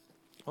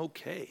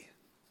Okay,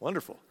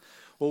 wonderful.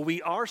 Well,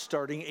 we are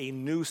starting a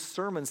new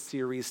sermon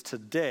series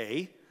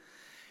today,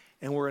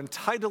 and we're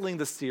entitling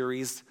the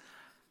series,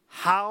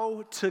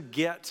 How to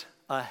Get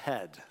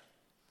Ahead.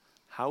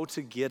 How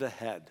to Get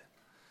Ahead.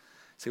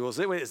 See, well,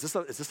 wait, is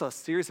this a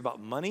series about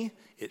money?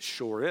 It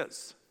sure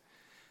is.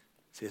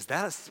 See, is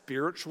that a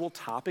spiritual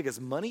topic? Is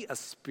money a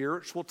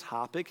spiritual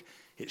topic?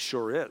 It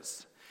sure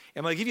is.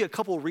 And I'm going to give you a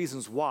couple of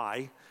reasons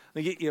why. Let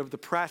me get you the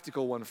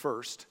practical one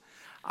first.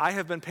 I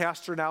have been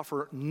pastor now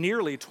for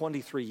nearly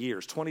 23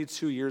 years,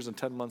 22 years and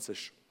 10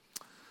 months-ish.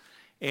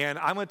 And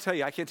I'm going to tell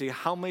you, I can't tell you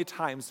how many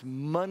times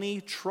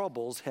money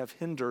troubles have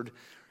hindered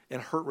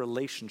and hurt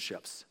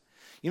relationships.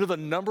 You know, the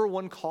number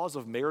one cause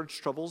of marriage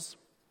troubles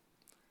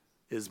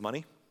is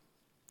money.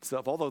 So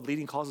of all the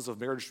leading causes of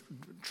marriage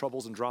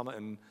troubles and drama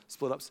and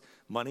split-ups,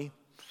 money.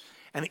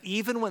 And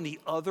even when the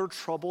other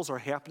troubles are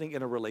happening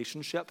in a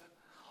relationship,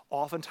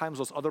 oftentimes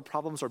those other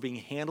problems are being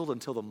handled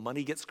until the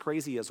money gets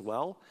crazy as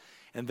well.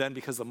 And then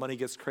because the money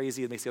gets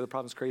crazy, it makes the other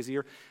problems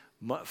crazier.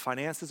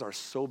 Finances are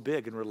so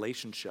big in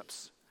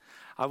relationships.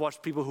 I've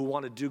watched people who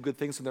want to do good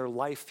things in their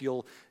life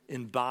feel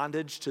in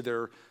bondage to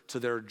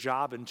their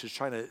job and just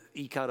trying to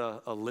eke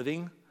out a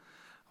living.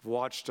 I've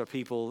watched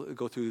people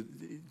go through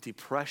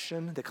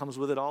depression that comes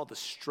with it all, the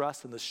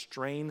stress and the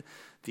strain,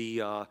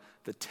 the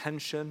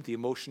tension, the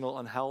emotional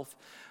unhealth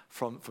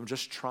from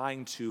just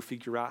trying to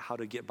figure out how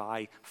to get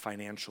by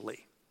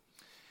financially.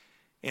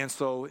 And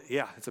so,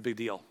 yeah, it's a big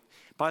deal.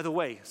 By the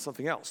way,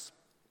 something else.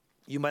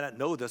 You might not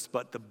know this,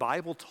 but the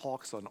Bible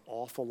talks an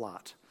awful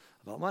lot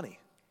about money.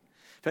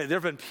 In fact, there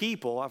have been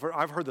people,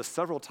 I've heard this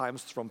several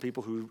times from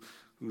people who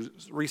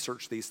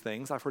research these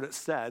things. I've heard it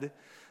said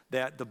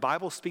that the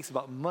Bible speaks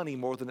about money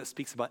more than it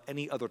speaks about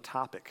any other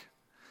topic.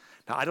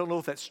 Now, I don't know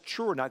if that's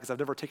true or not because I've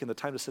never taken the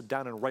time to sit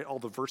down and write all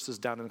the verses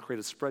down and create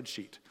a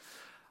spreadsheet.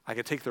 I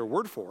could take their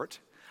word for it.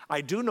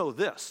 I do know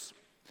this.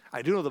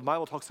 I do know the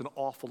Bible talks an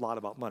awful lot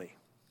about money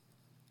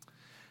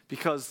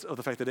because of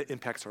the fact that it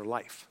impacts our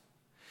life.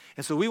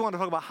 And so we want to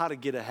talk about how to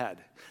get ahead.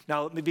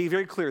 Now, let me be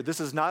very clear. This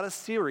is not a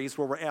series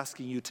where we're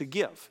asking you to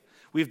give.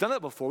 We've done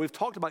that before. We've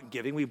talked about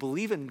giving. We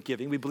believe in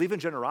giving. We believe in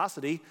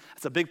generosity.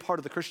 It's a big part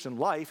of the Christian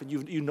life, and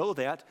you know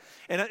that.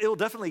 And it will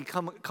definitely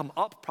come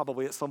up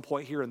probably at some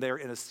point here and there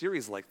in a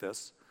series like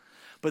this.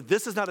 But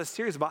this is not a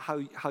series about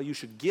how you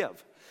should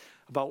give,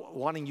 about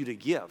wanting you to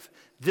give.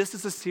 This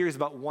is a series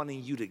about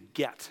wanting you to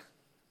get.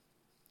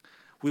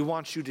 We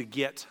want you to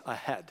get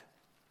ahead.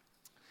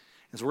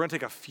 And so we're going to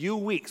take a few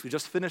weeks. We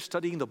just finished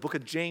studying the book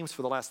of James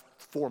for the last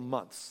 4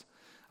 months.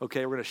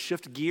 Okay, we're going to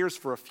shift gears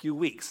for a few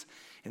weeks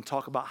and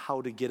talk about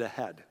how to get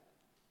ahead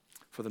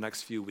for the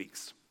next few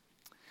weeks.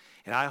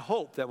 And I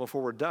hope that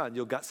before we're done,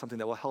 you'll get something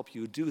that will help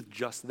you do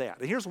just that.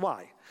 And here's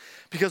why.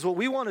 Because what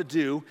we want to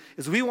do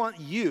is we want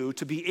you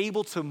to be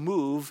able to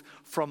move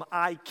from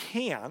I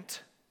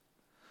can't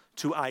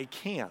to I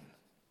can.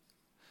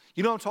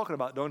 You know what I'm talking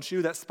about, don't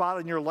you? That spot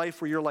in your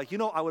life where you're like,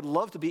 I would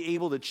love to be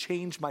able to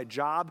change my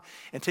job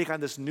and take on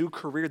this new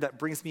career that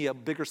brings me a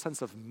bigger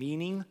sense of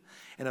meaning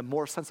and a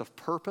more sense of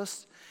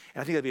purpose.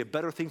 And I think that'd be a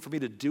better thing for me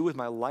to do with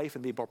my life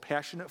and be more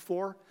passionate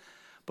for.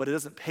 But it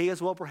doesn't pay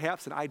as well,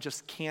 perhaps, and I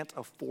just can't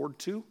afford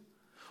to.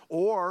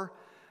 Or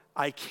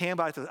I can,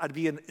 but I'd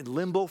be in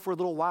limbo for a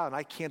little while, and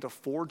I can't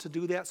afford to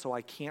do that, so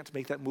I can't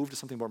make that move to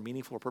something more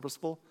meaningful or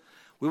purposeful.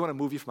 We want to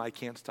move you from I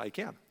can't to I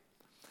can.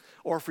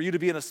 Or for you to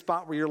be in a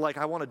spot where you're like,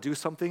 I want to do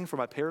something for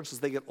my parents as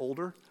they get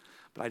older,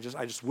 but I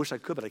just wish I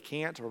could, but I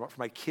can't. Or for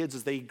my kids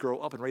as they grow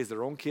up and raise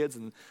their own kids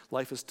and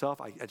life is tough,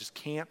 I just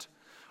can't.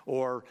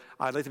 Or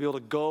I'd like to be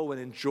able to go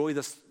and enjoy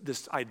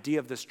this idea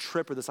of this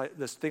trip or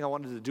this thing I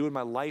wanted to do in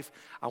my life.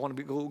 I want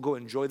to go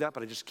enjoy that,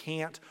 but I just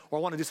can't. Or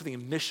I want to do something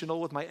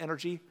missional with my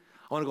energy.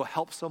 I want to go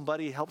help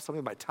somebody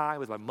with my time,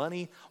 with my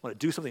money. I want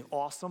to do something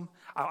awesome.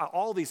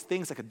 All these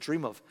things I could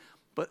dream of,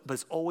 but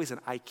it's always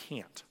an I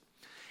can't.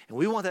 And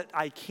we want that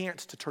I can't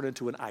to turn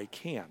into an I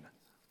can.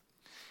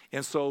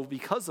 And so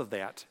because of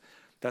that,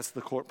 that's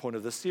the core point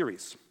of this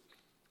series.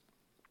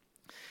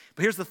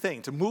 But here's the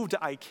thing, to move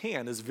to I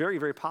can is very,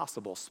 very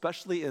possible,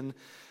 especially in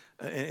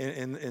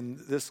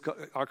this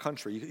our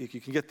country.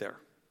 You can get there.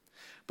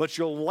 But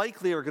you'll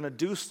likely are going to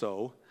do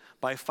so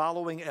by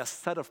following a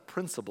set of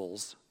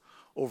principles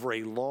over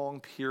a long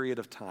period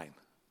of time.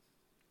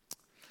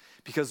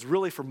 Because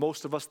really for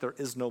most of us, there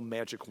is no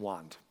magic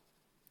wand.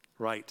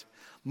 Right?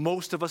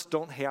 Most of us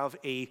don't have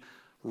a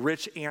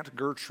rich Aunt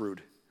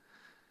Gertrude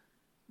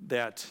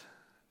that,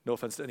 no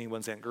offense to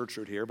anyone's Aunt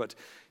Gertrude here, but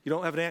you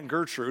don't have an Aunt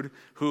Gertrude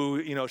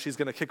who, she's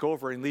going to kick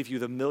over and leave you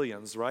the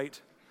millions, right?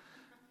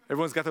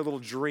 Everyone's got their little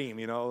dream,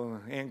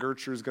 Aunt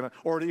Gertrude's going to,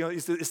 or,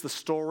 it's the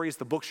stories,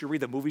 the books you read,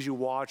 the movies you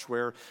watch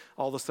where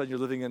all of a sudden you're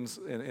living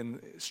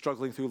in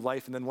struggling through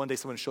life and then one day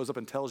someone shows up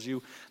and tells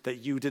you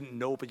that you didn't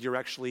know, but you're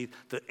actually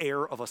the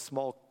heir of a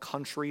small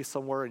country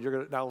somewhere and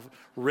you're now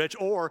rich.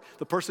 Or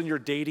the person you're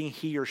dating,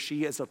 he or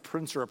she is a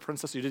prince or a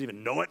princess, you didn't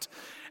even know it.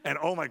 And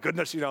oh my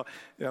goodness,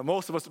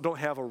 most of us don't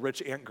have a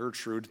rich Aunt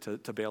Gertrude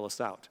to bail us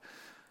out.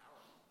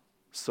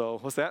 So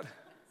what's that?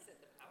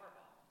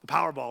 The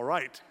Powerball,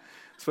 right.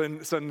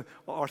 spend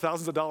our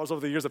thousands of dollars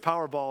over the years of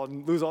Powerball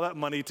and lose all that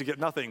money to get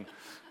nothing.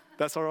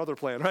 That's our other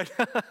plan, right?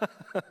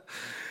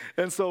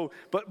 And so,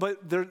 but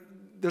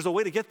there's a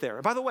way to get there.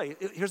 And by the way,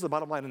 here's the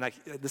bottom line,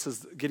 and this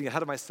is getting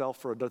ahead of myself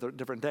for a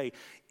different day.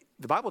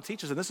 The Bible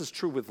teaches, and this is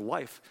true with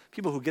life,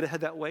 people who get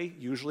ahead that way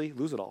usually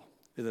lose it all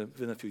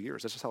within a few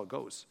years. That's just how it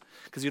goes.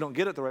 Because you don't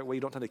get it the right way,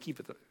 you don't tend to keep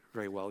it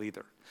very well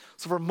either.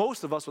 So for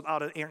most of us,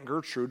 without an Aunt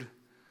Gertrude,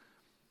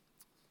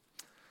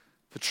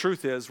 the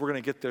truth is we're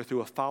going to get there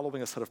through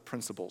following a set of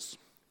principles.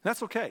 And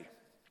that's okay.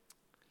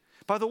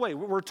 By the way,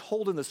 we're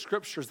told in the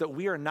scriptures that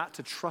we are not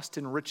to trust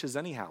in riches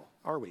anyhow,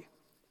 are we?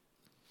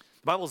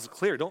 The Bible is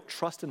clear. Don't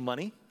trust in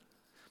money.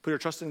 Put your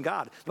trust in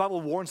God. The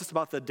Bible warns us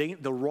about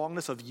the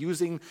wrongness of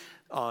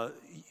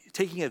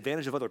taking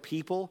advantage of other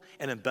people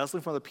and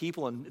embezzling from other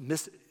people and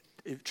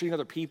mistreating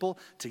other people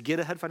to get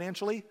ahead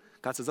financially.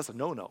 God says that's a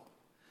no-no.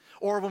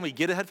 Or when we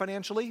get ahead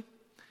financially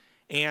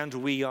and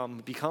we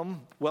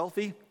become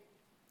wealthy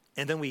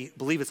and then we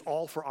believe it's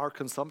all for our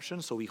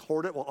consumption, so we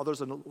hoard it while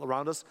others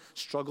around us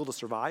struggle to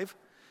survive.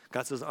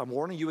 God says, I'm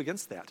warning you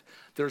against that.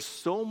 There's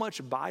so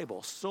much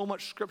Bible, so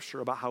much scripture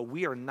about how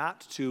we are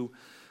not to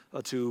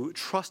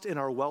trust in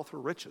our wealth or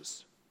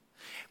riches.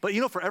 But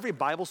for every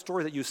Bible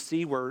story that you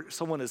see where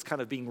someone is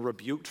kind of being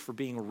rebuked for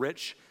being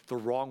rich the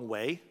wrong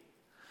way,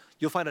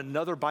 you'll find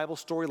another Bible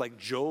story like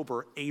Job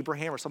or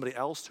Abraham or somebody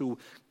else who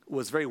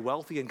was very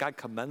wealthy and God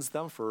commends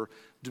them for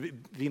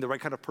being the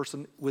right kind of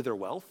person with their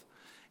wealth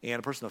and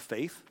a person of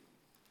faith.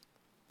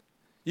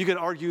 You could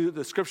argue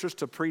the scriptures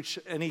to preach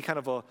any kind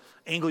of a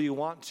angle you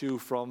want to,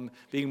 from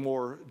being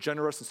more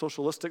generous and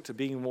socialistic to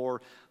being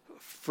more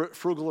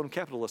frugal and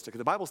capitalistic.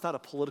 The Bible's not a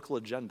political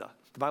agenda.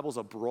 The Bible's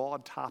a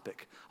broad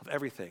topic of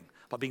everything,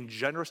 about being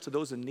generous to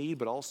those in need,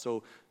 but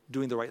also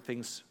doing the right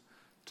things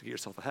to get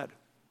yourself ahead.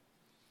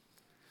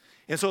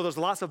 And so there's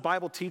lots of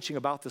Bible teaching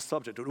about this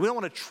subject. We don't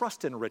want to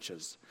trust in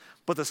riches,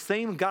 but the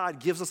same God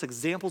gives us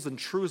examples and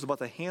truths about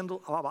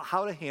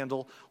how to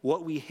handle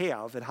what we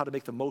have and how to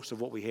make the most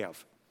of what we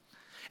have.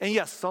 And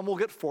yes, some will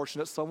get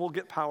fortunate, some will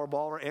get Powerball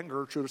or Aunt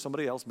Gertrude or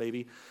somebody else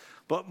maybe,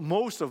 but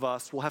most of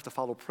us will have to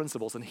follow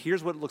principles. And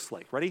here's what it looks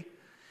like. Ready?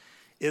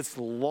 It's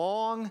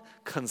long,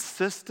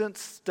 consistent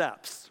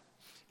steps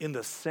in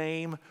the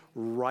same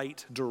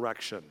right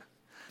direction.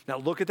 Now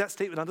look at that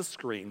statement on the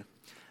screen.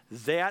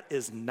 That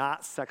is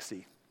not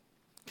sexy.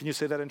 Can you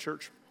say that in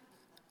church?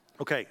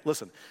 Okay,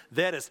 listen.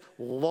 That is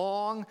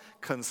long,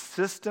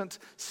 consistent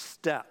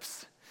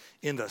steps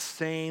in the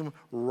same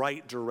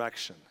right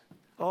direction.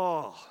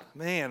 Oh,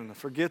 man,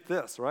 forget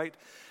this, right?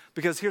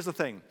 Because here's the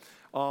thing.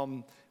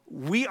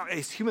 We are,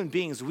 as human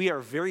beings, we are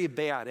very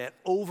bad at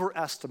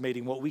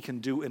overestimating what we can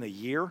do in a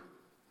year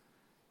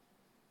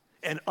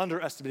and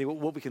underestimating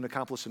what we can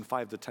accomplish in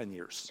 5 to 10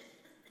 years.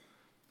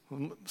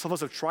 Some of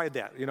us have tried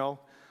that,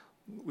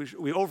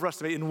 We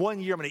overestimate. In 1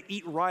 year, I'm going to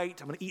eat right,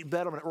 I'm going to eat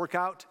better, I'm going to work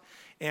out.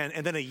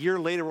 And then a year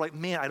later, we're like,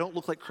 man, I don't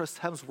look like Chris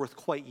Hemsworth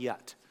quite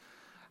yet.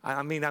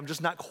 I mean, I'm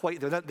just not quite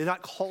there. They're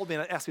not called me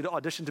and asked me to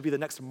audition to be the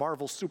next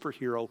Marvel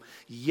superhero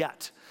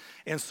yet.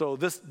 And so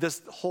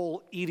this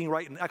whole eating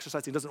right and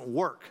exercising doesn't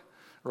work,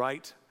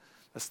 right?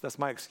 That's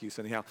my excuse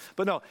anyhow.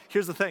 But no,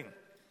 here's the thing.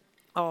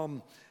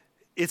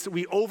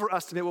 We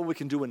overestimate what we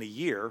can do in a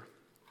year,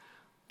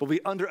 but we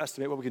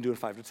underestimate what we can do in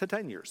 5 to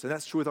 10 years. And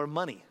that's true with our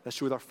money. That's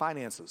true with our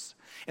finances.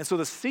 And so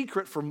the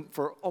secret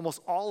for almost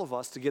all of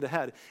us to get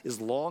ahead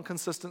is long,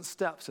 consistent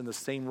steps in the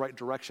same right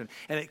direction.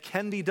 And it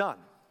can be done.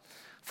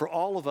 For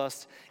all of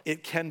us,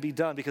 it can be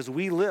done because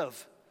we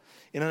live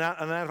in an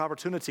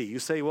opportunity. You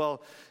say,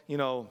 well,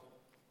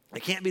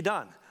 it can't be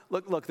done.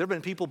 Look, there have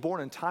been people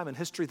born in time and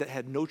history that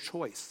had no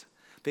choice.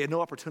 They had no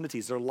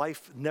opportunities. Their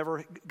life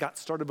never got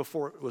started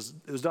before it was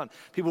done.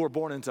 People were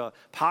born into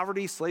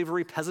poverty,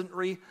 slavery,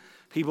 peasantry.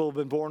 People have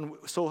been born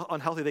so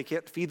unhealthy they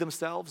can't feed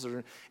themselves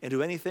and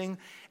do anything.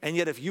 And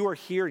yet if you are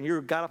here and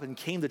you got up and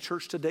came to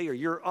church today, or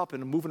you're up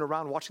and moving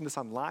around watching this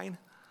online,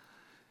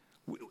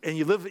 and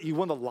you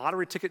won the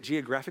lottery ticket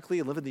geographically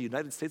and live in the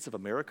United States of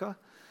America,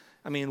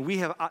 I mean,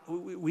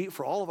 we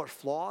for all of our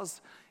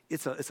flaws,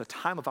 it's a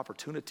time of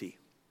opportunity.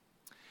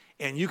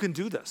 And you can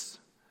do this.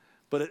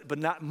 But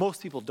not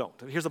most people don't.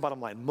 Here's the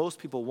bottom line. Most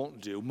people won't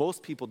do.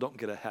 Most people don't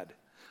get ahead.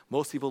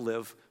 Most people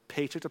live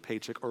paycheck to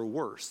paycheck, or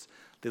worse,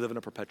 they live in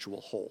a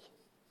perpetual hole.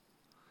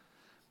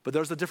 But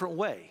there's a different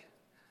way.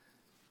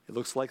 It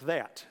looks like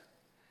that.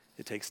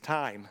 It takes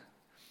time.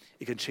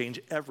 It can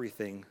change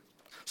everything.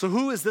 So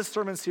who is this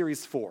sermon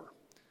series for?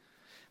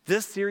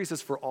 This series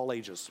is for all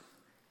ages.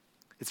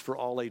 It's for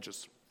all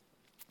ages.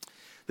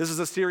 This is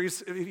a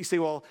series, if you say,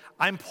 well,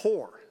 I'm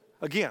poor.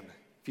 Again,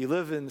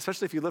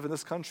 especially if you live in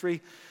this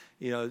country,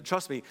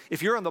 trust me,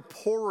 if you're on the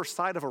poorer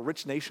side of a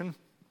rich nation,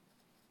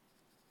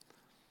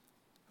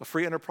 a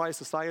free enterprise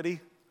society,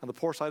 on the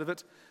poor side of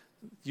it,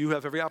 you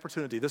have every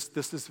opportunity.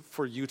 This is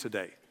for you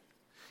today.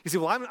 You say,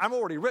 well, I'm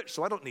already rich,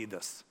 so I don't need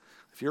this.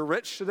 If you're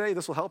rich today,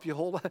 this will help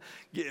you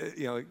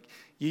you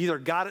either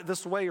got it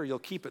this way or you'll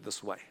keep it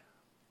this way.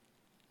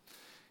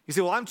 You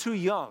say, well, I'm too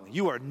young.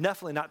 You are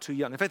definitely not too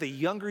young. In fact, the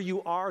younger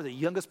you are, the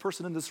youngest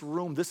person in this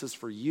room, this is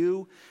for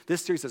you.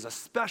 This series is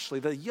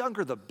especially, the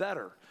younger the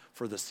better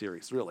for this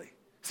series, really.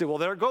 You say, well,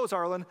 there it goes,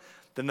 Arlen.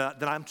 Then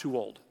I'm too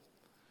old.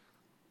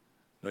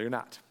 No, you're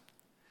not.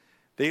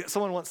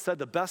 Someone once said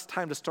the best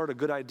time to start a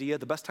good idea,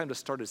 the best time to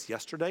start is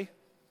yesterday.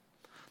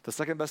 The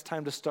second best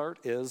time to start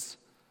is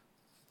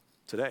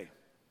today,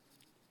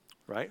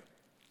 right?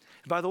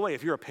 And by the way,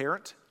 if you're a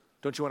parent,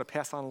 don't you want to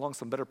pass on along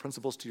some better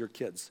principles to your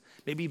kids?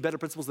 Maybe better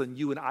principles than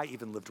you and I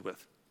even lived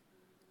with.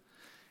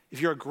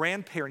 If you're a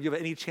grandparent, you have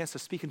any chance to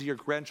speak into your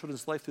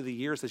grandchildren's life through the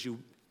years as you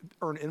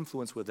earn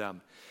influence with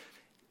them,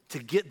 to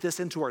get this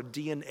into our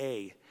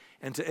DNA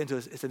and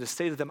to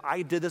say to them,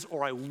 I did this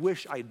or I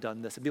wish I'd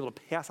done this, and be able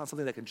to pass on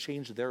something that can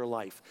change their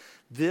life.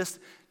 This,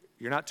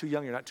 you're not too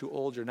young, you're not too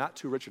old, you're not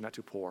too rich, you're not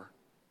too poor.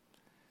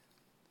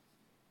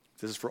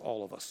 This is for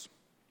all of us.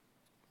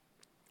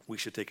 We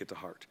should take it to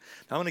heart.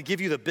 Now I'm going to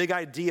give you the big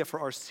idea for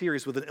our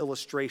series with an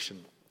illustration.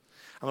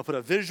 I'm going to put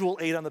a visual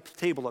aid on the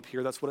table up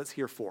here. That's what it's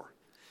here for.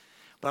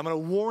 But I'm going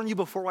to warn you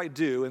before I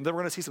do, and then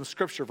we're going to see some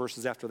scripture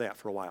verses after that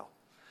for a while.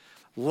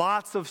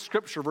 Lots of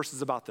scripture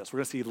verses about this. We're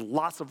going to see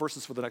lots of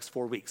verses for the next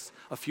 4 weeks.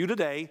 A few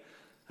today,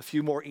 a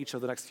few more each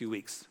of the next few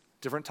weeks.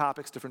 Different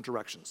topics, different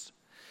directions.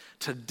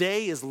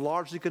 Today is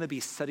largely going to be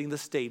setting the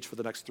stage for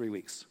the next 3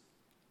 weeks.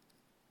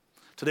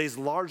 Today's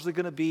largely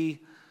going to be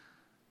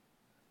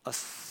a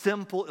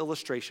simple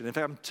illustration. In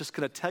fact, I'm just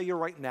going to tell you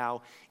right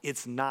now,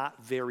 it's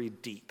not very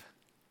deep.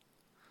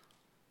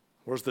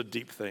 Where's the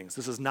deep things?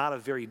 This is not a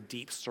very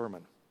deep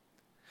sermon.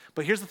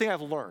 But here's the thing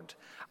I've learned.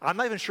 I'm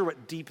not even sure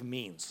what deep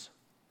means.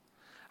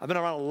 I've been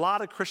around a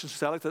lot of Christians who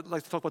say, I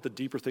like to talk about the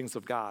deeper things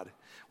of God.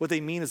 What they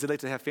mean is they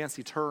like to have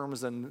fancy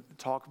terms and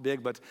talk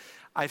big, but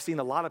I've seen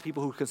a lot of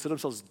people who consider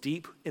themselves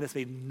deep, and it's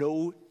made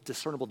no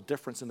discernible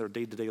difference in their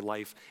day-to-day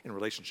life and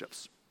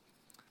relationships.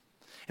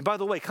 And by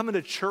the way, coming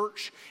to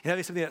church and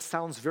having something that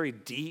sounds very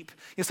deep,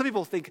 some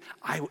people think,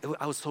 I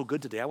was so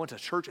good today. I went to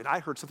church and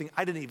I heard something,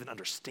 I didn't even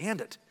understand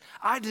it.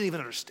 I didn't even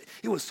understand.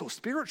 It was so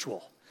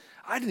spiritual.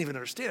 I didn't even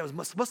understand. It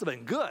must have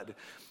been good.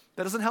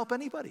 That doesn't help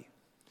anybody.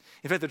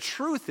 In fact, the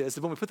truth is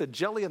that when we put the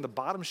jelly on the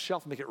bottom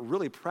shelf and make it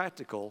really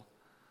practical,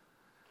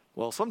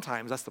 well,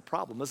 sometimes that's the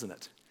problem, isn't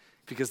it?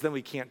 Because then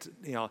we can't,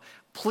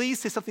 please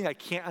say something I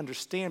can't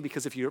understand,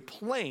 because if you're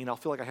plain, I'll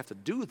feel like I have to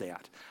do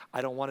that.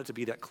 I don't want it to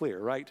be that clear,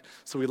 right?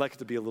 So we like it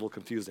to be a little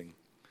confusing.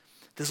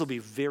 This will be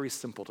very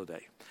simple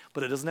today,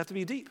 but it doesn't have to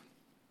be deep.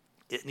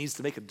 It needs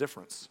to make a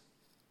difference.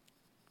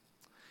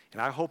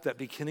 And I hope that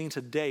beginning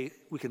today,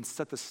 we can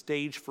set the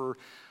stage for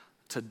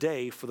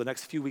today, for the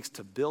next few weeks,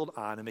 to build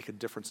on and make a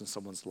difference in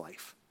someone's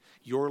life.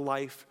 Your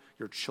life,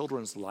 your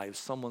children's life,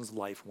 someone's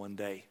life one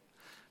day,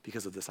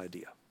 because of this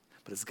idea.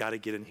 But it's got to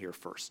get in here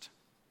first.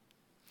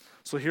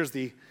 So here's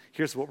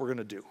what we're going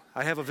to do.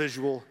 I have a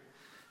visual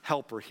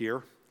helper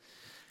here.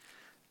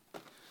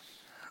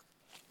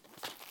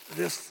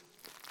 This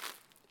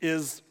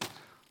is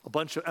a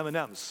bunch of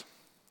M&Ms.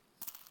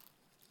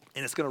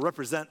 And it's going to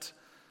represent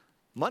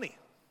money.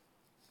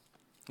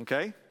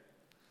 Okay?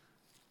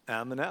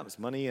 M&Ms,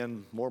 money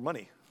and more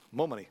money.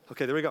 More money.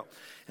 Okay, there we go.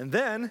 And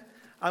then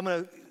I'm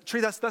going to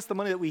treat that's the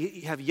money that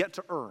we have yet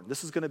to earn.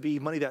 This is going to be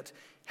money that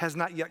has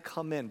not yet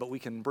come in, but we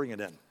can bring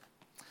it in.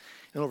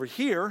 And over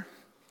here,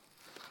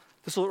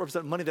 this will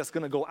represent money that's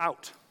going to go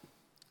out.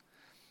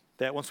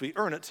 That once we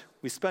earn it,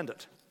 we spend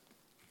it.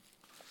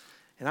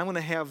 And I'm going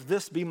to have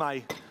this be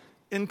my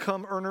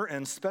income earner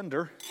and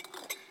spender.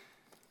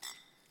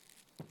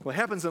 What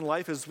happens in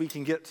life is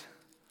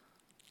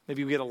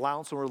maybe we get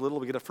allowance when we're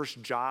little, we get a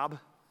first job,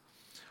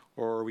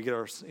 or we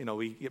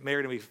get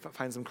married and we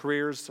find some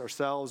careers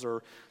ourselves,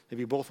 or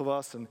maybe both of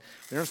us, and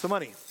we earn some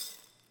money.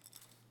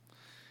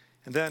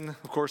 And then,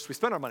 of course, we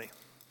spend our money,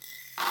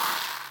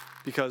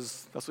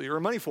 because that's what you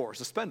earn money for, is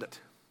to spend it.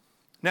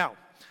 Now,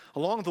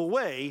 along the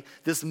way,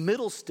 this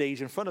middle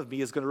stage in front of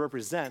me is going to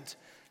represent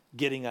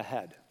getting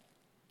ahead.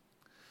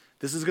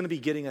 This is going to be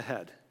getting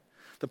ahead.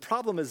 The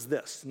problem is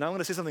this. Now I'm going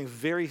to say something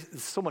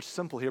so much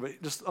simple here,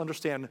 but just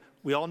understand,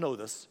 we all know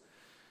this.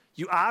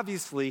 You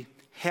obviously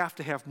have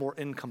to have more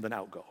income than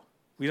outgo.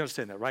 We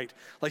understand that, right?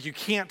 Like, you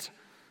can't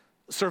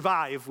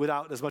survive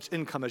without as much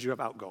income as you have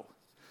outgo.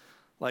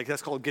 Like,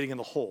 that's called getting in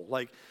the hole.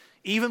 Like,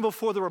 even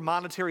before there were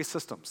monetary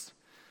systems,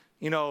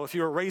 if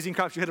you were raising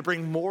crops, you had to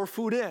bring more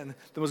food in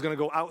than was going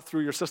to go out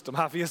through your system,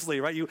 obviously,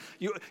 right? If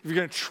you're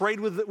going to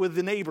trade with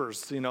the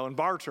neighbors, and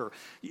barter,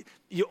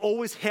 you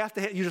always have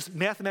to you just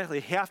mathematically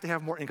have to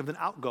have more income than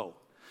outgo.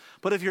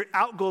 But if your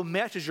outgo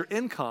matches your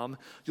income,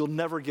 you'll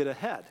never get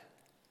ahead.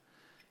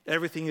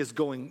 Everything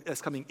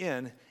that's coming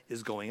in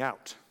is going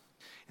out.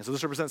 And so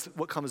this represents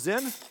what comes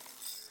in,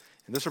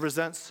 and this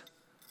represents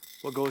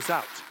what goes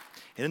out.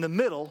 And in the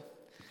middle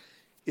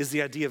is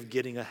the idea of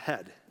getting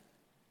ahead.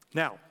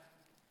 Now,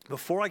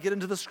 before I get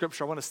into the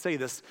scripture, I want to say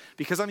this,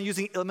 because I'm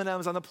using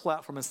M&Ms on the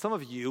platform, and some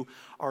of you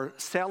are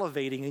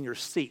salivating in your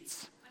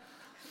seats.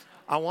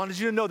 I wanted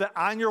you to know that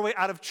on your way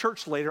out of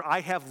church later, I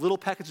have little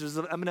packages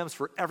of M&Ms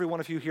for every one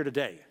of you here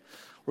today.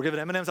 We're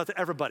giving M&Ms out to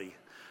everybody.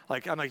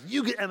 I'm like,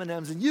 you get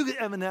M&Ms and you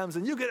get M&Ms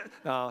and you get,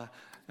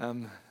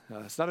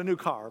 it's not a new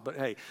car, but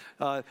hey,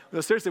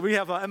 seriously, we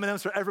have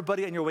M&Ms for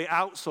everybody on your way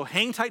out, so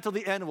hang tight till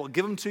the end, we'll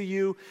give them to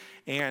you,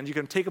 and you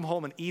can take them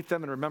home and eat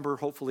them and remember,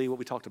 hopefully, what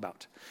we talked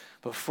about.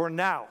 But for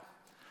now,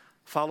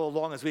 follow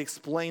along as we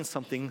explain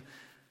something.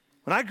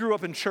 When I grew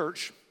up in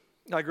church,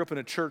 I grew up in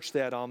a church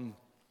that, in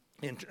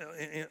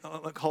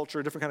a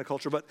culture, a different kind of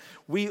culture, but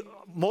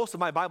most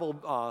of my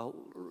Bible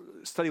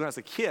study when I was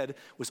a kid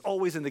was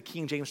always in the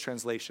King James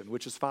translation,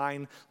 which is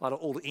fine, a lot of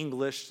Old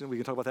English, and we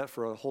can talk about that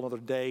for a whole other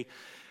day.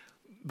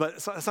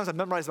 But sometimes I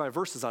memorized my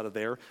verses out of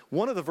there.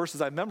 One of the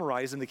verses I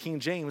memorized in the King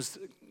James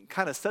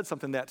kind of said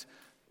something that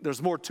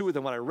there's more to it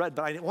than what I read,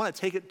 but I want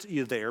to take it to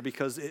you there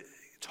because it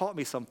taught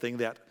me something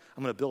that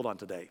I'm going to build on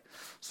today.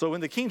 So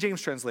in the King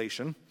James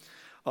translation,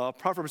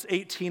 Proverbs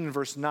 18 and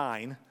verse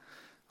 9,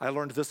 I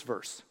learned this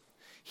verse.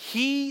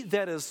 He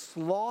that is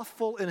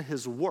slothful in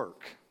his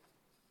work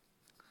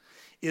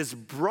is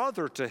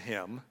brother to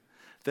him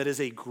that is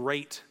a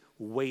great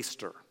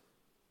waster.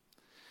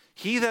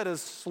 He that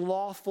is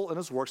slothful in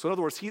his work, so in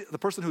other words, the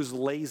person who's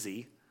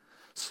lazy,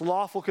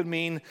 slothful could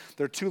mean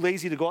they're too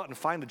lazy to go out and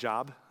find a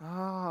job.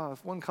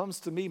 If one comes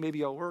to me,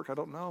 maybe I'll work, I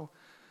don't know.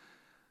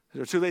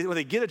 They're too lazy. When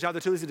they get a job,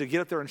 they're too lazy to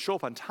get up there and show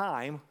up on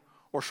time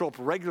or show up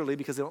regularly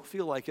because they don't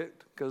feel like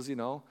it because, I've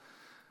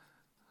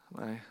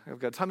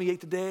got a tummy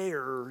ache today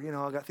or,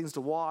 I've got things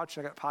to watch,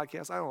 I got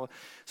podcasts, I don't know.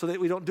 So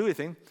we don't do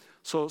anything.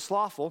 So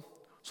slothful,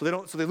 so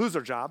they lose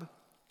their job.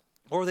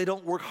 Or they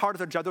don't work hard at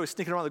their job, they're always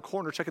sneaking around the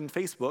corner checking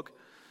Facebook.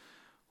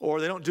 Or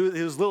they don't do it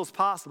as little as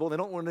possible. They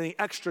don't want any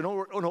extra,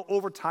 no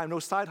overtime, no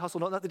side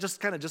hustle, they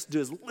just kind of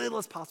do as little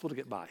as possible to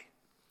get by.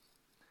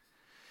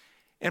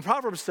 And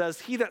Proverbs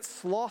says, he that's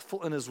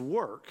slothful in his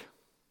work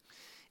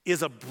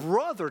is a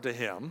brother to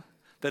him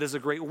that is a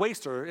great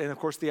waster. And of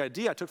course, the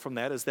idea I took from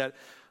that is that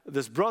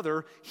this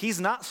brother, he's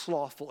not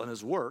slothful in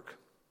his work.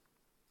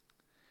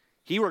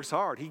 He works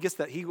hard.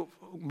 He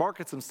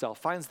markets himself,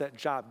 finds that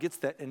job, gets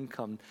that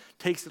income,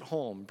 takes it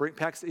home,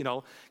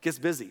 gets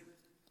busy.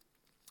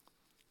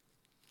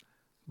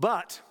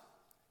 But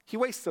he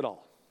wastes it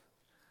all.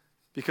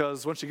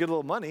 Because once you get a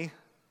little money,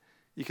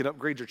 you can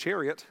upgrade your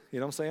chariot. You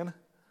know what I'm saying?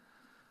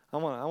 I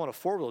want a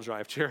four-wheel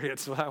drive chariot.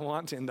 That's what I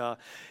want. And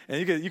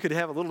you could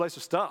have a little nicer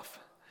stuff.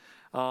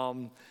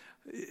 And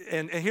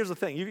here's the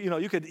thing.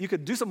 You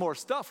could do some more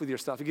stuff with your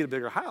stuff. You get a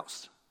bigger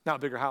house. Now a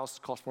bigger house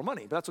costs more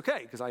money, but that's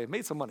okay because I have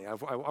made some money. I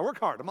work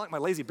hard. I'm not like my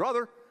lazy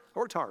brother. I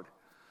worked hard.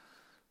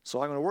 So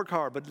I'm going to work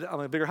hard, but I'm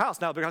in a bigger house.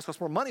 Now a bigger house costs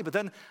more money, but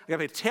then I got to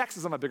pay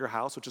taxes on my bigger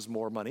house, which is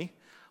more money.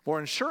 More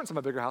insurance on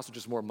my bigger house, which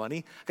is more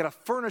money. Got to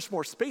furnish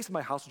more space in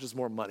my house, which is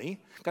more money.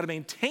 Got to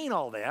maintain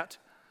all that.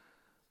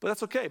 But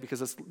that's okay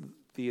because that's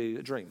the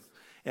dream.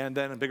 And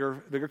then a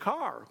bigger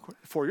car.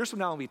 4 years from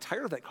now, I'll be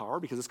tired of that car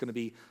because it's going to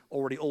be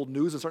already old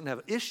news and starting to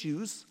have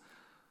issues.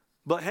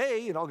 But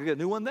hey, I'll get a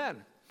new one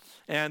then.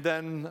 And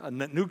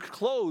then new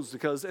clothes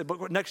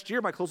but next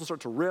year my clothes will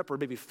start to rip or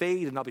maybe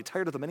fade and I'll be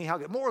tired of them anyhow. I'll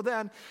get more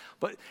then.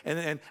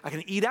 And I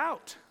can eat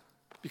out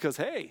because,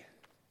 hey,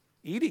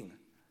 eating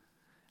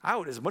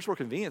out is much more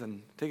convenient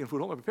than taking food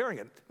home and preparing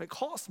it. It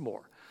costs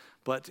more,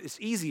 but it's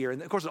easier.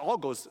 And of course, it all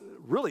goes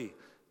really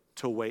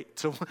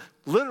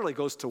literally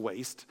goes to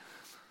waste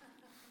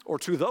or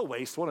to the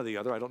waste, one or the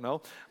other, I don't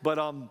know. But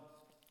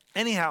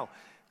anyhow,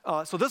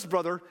 so this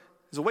brother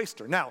is a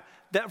waster. Now,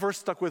 that verse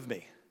stuck with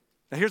me.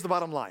 Now, here's the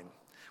bottom line.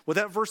 What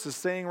that verse is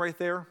saying right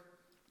there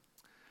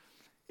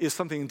is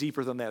something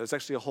deeper than that. It's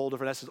actually a whole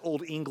different, that's just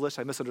Old English.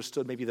 I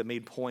misunderstood maybe the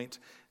main point.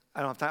 I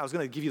don't have time. I was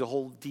going to give you the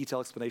whole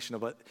detailed explanation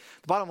of it.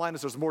 The bottom line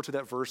is there's more to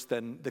that verse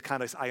than the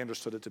context I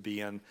understood it to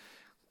be in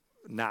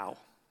now.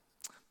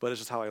 But it's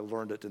just how I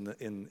learned it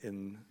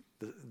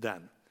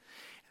then.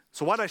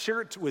 So why did I share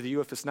it with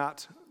you if it's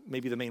not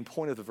maybe the main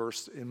point of the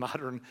verse in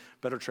modern,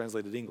 better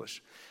translated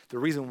English? The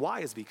reason why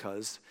is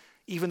because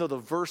even though the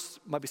verse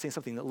might be saying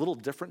something a little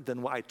different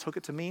than what I took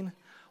it to mean,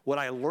 what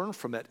I learned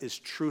from it is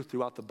true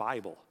throughout the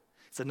Bible.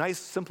 It's a nice,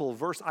 simple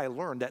verse I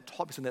learned that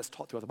taught me something that's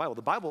taught throughout the Bible.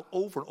 The Bible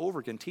over and over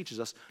again teaches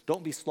us,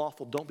 don't be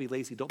slothful, don't be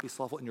lazy, don't be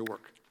slothful in your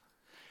work.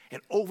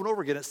 And over and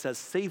over again it says,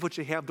 save what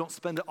you have, don't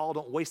spend it all,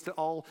 don't waste it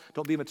all,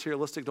 don't be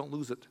materialistic, don't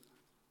lose it.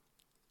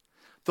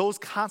 Those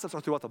concepts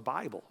are throughout the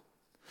Bible.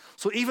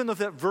 So even though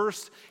that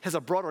verse has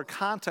a broader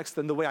context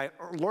than the way I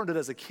learned it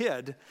as a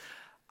kid,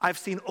 I've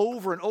seen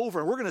over and over,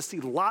 and we're going to see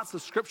lots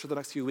of scripture the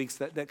next few weeks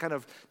that kind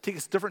of take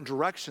us different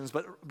directions,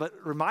 but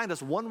remind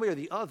us one way or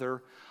the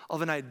other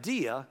of an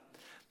idea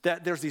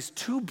that there's these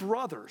two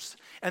brothers,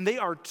 and they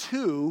are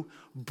two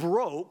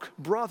broke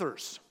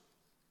brothers.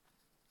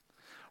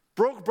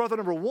 Broke brother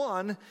number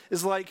one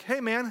is like, hey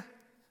man,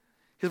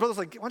 his brother's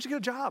like, why don't you get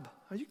a job?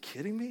 Are you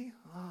kidding me?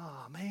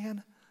 Oh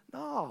man,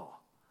 no.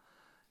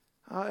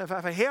 If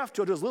I have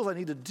to, I'll do as little as I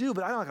need to do,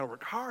 but I'm not going to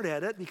work hard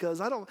at it because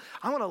I want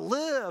to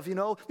live,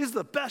 These are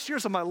the best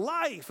years of my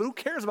life. Who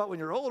cares about when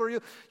you're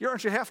older?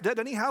 Aren't you half dead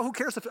anyhow? Who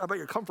cares about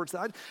your comforts?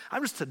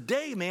 I'm just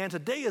today, man.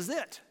 Today is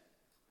it.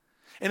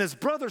 And his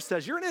brother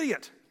says, you're an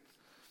idiot.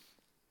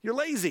 You're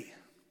lazy.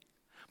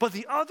 But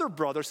the other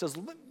brother says,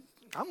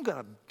 I'm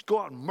going to go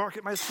out and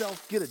market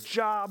myself, get a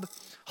job,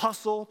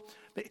 hustle.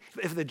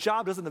 If the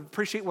job doesn't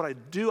appreciate what I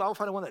do, I'll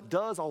find one that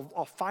does. I'll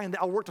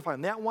work to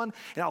find that one,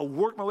 and I'll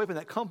work my way up in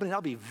that company, and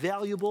I'll be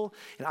valuable,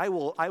 and I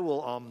will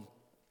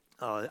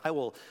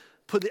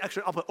put the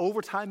extra, I'll put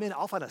overtime in.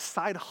 I'll find a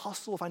side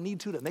hustle if I need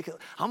to make it.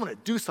 I'm going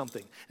to do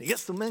something. And he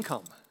gets some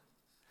income. And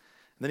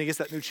then he gets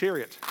that new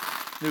chariot,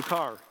 new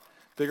car,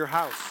 bigger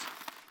house,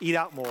 eat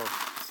out more,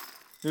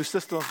 new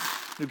system,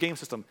 new game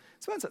system.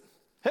 Spends it.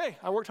 Hey,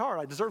 I worked hard.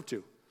 I deserve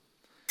to.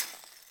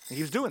 And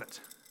he was doing it.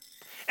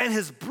 And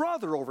his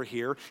brother over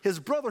here, his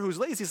brother who's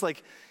lazy, is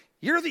like,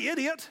 you're the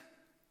idiot.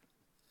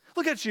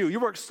 Look at you. You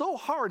work so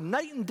hard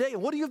night and day.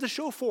 And what do you have to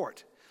show for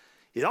it?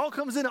 It all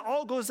comes in, it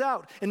all goes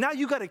out. And now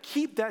you got to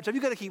keep that job. You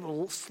got to keep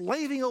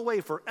slaving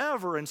away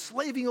forever and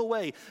slaving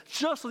away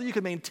just so that you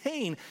can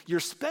maintain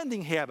your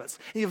spending habits.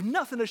 And you have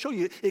nothing to show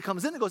you. It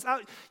comes in, it goes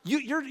out.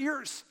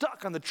 You're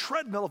stuck on the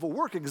treadmill of a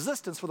work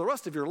existence for the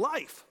rest of your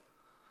life.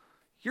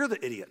 You're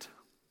the idiot.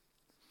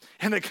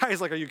 And the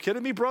guy's like, are you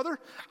kidding me, brother?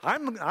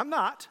 I'm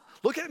not.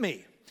 Look at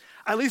me.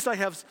 At least I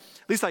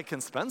can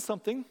spend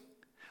something.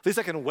 At least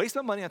I can waste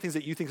my money on things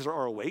that you think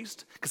are a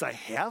waste because I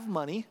have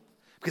money,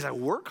 because I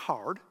work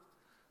hard.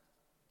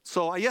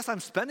 So yes,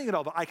 I'm spending it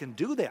all, but I can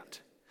do that.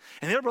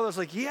 And the other brother's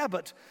like, yeah,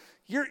 but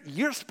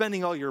you're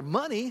spending all your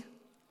money.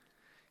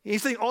 You're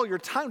spending all your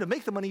time to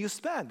make the money you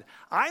spend.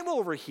 I'm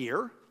over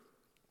here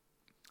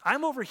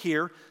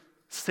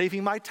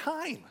saving my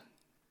time.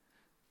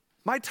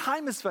 My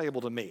time is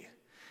valuable to me.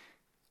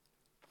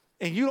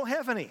 And you don't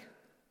have any.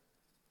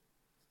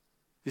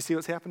 You see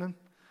what's happening?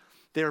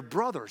 They're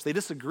brothers. They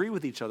disagree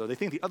with each other. They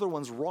think the other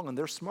one's wrong and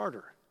they're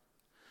smarter.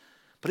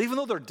 But even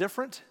though they're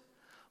different,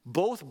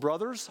 both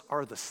brothers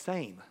are the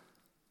same.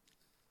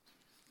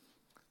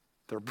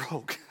 They're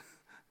broke.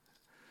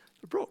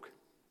 They're broke.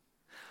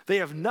 They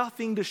have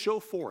nothing to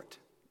show for it.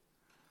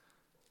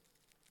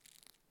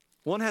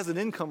 One has an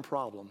income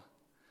problem,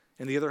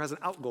 and the other has an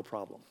outgo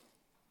problem.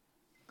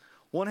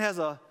 One has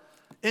an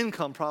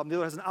income problem, the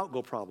other has an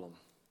outgo problem.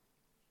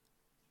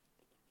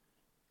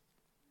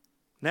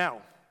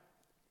 Now,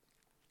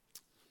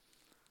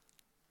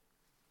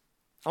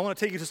 I want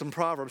to take you to some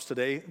Proverbs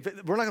today.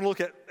 We're going to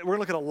look at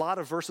a lot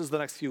of verses the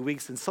next few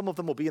weeks, and some of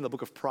them will be in the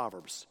book of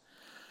Proverbs.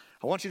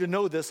 I want you to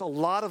know this. A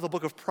lot of the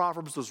book of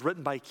Proverbs was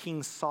written by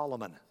King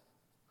Solomon.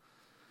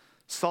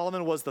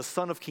 Solomon was the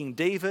son of King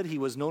David. He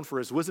was known for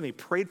his wisdom. He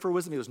prayed for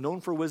wisdom. He was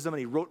known for wisdom, and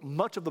he wrote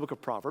much of the book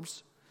of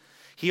Proverbs.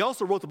 He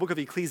also wrote the book of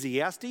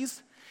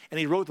Ecclesiastes, and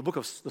he wrote the book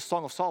of the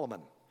Song of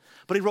Solomon.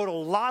 But he wrote a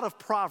lot of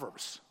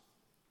Proverbs.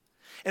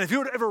 And if you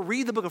were to ever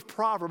read the book of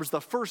Proverbs,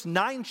 the first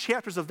 9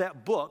 chapters of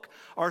that book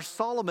are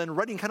Solomon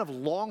writing kind of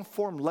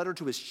long-form letter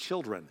to his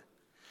children.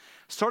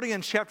 Starting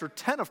in chapter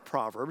 10 of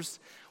Proverbs,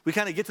 we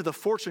kind of get to the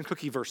fortune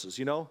cookie verses.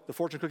 You know, the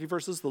fortune cookie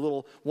verses, the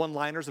little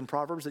one-liners in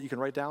Proverbs that you can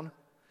write down.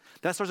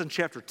 That starts in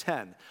chapter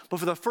 10. But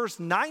for the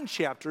first 9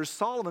 chapters,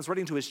 Solomon's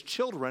writing to his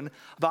children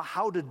about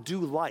how to do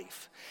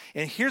life.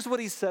 And here's what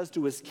he says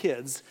to his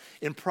kids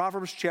in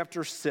Proverbs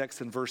chapter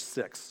 6 and verse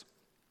 6.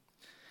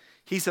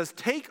 He says,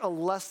 take a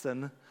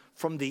lesson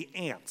from the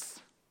ants,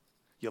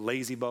 you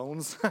lazy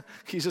bones.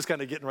 He's just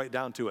kind of getting right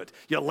down to it.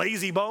 You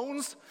lazy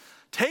bones,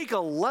 take a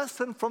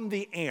lesson from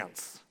the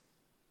ants.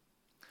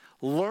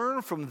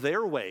 Learn from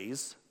their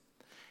ways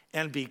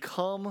and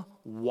become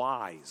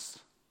wise.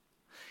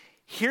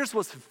 Here's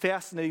what's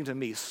fascinating to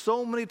me.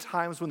 So many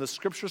times when the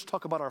scriptures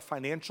talk about our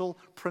financial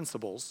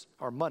principles,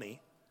 our money,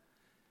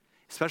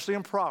 especially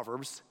in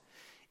Proverbs,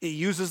 it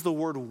uses the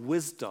word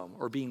wisdom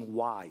or being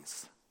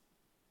wise.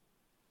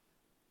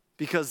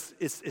 Because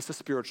it's a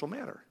spiritual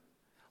matter.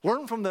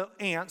 Learn from the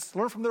ants,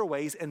 learn from their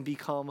ways, and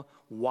become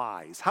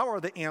wise. How are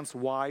the ants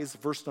wise?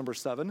 Verse number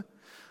 7.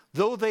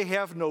 Though they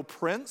have no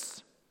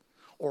prince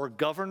or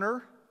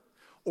governor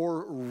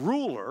or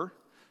ruler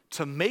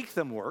to make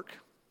them work.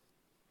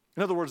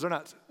 In other words, they're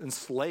not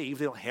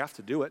enslaved. They don't have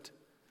to do it.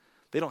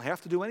 They don't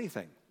have to do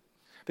anything.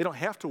 They don't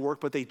have to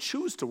work, but they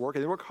choose to work,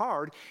 and they work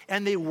hard,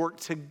 and they work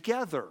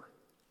together.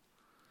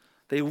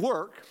 They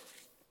work,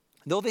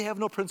 though they have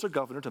no prince or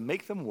governor to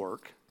make them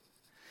work,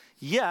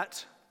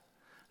 yet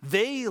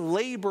they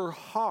labor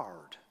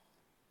hard.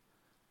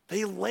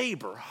 They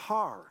labor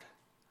hard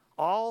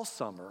all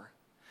summer,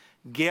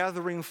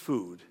 gathering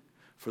food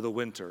for the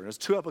winter. And there's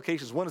 2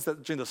 applications. One is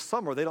that during the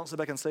summer, they don't sit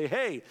back and say,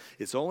 hey,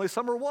 it's only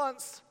summer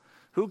once.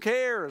 Who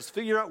cares?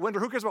 Figure out winter.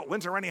 Who cares about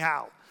winter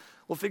anyhow?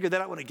 We'll figure that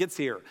out when it gets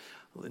here.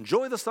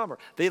 Enjoy the summer.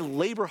 They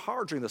labor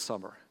hard during the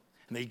summer,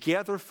 and they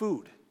gather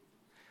food.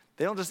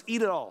 They don't just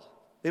eat it all.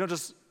 They don't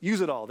just use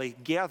it all. They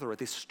gather it.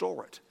 They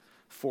store it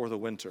for the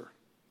winter.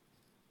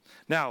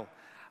 Now,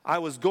 I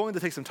was going to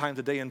take some time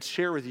today and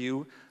share with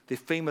you the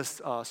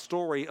famous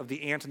story of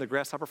the ant and the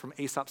grasshopper from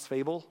Aesop's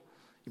fable.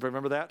 You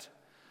remember that?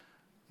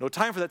 No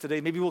time for that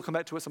today. Maybe we'll come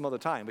back to it some other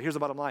time. But here's the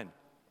bottom line.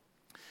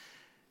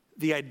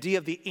 The idea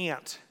of the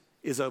ant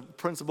is a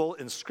principle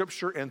in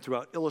Scripture and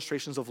throughout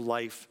illustrations of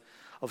life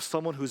of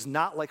someone who's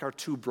not like our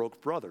 2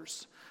 broke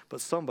brothers, but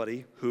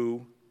somebody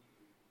who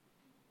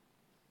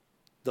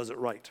does it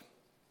right.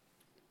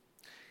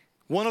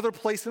 One other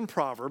place in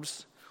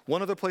Proverbs,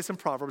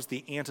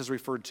 the ant is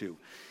referred to.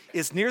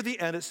 It's near the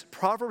end. It's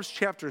Proverbs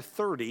chapter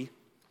 30,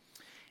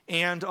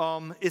 and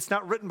it's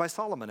not written by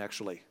Solomon,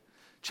 actually.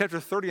 Chapter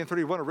 30 and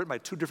 31 are written by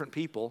two different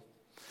people.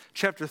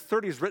 Chapter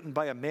 30 is written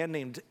by a man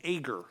named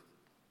Agur.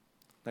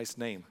 Nice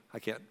name. I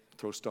can't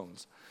throw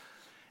stones.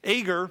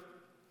 Agur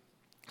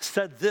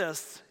said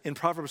this in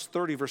Proverbs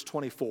 30, verse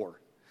 24.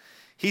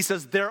 He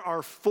says, there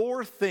are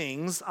 4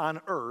 things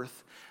on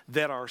earth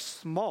that are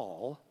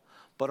small,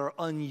 but are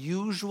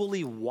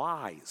unusually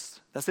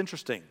wise. That's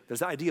interesting. There's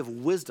the idea of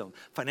wisdom,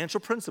 financial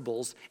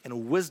principles,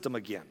 and wisdom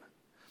again.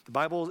 The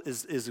Bible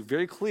is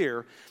very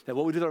clear that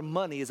what we do with our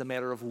money is a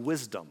matter of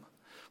wisdom.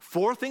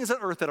 4 things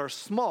on earth that are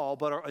small,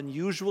 but are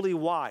unusually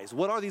wise.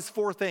 What are these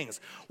 4 things?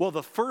 Well,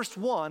 the first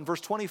one, verse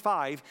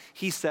 25,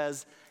 he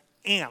says,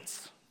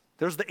 ants.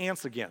 There's the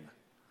ants again.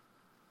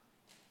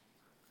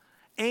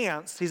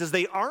 Ants, he says,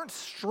 they aren't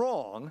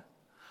strong,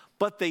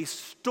 but they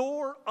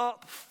store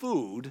up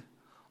food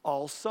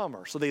all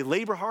summer. So they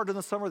labor hard in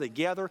the summer, they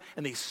gather,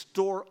 and they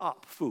store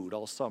up food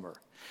all summer.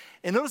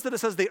 And notice that it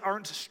says they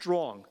aren't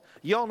strong.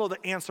 Y'all know that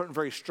ants aren't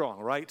very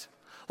strong, right?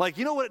 Like,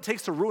 you know what it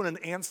takes to ruin an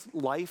ant's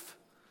life?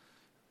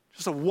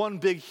 Just a one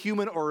big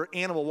human or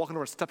animal walking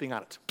over and stepping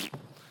on it.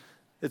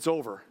 It's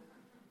over.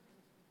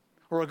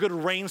 Or a good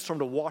rainstorm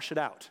to wash it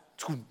out.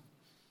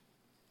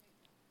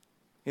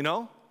 You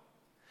know?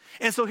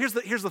 And so here's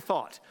the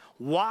thought.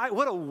 Why?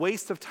 What a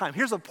waste of time.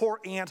 Here's a poor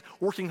ant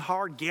working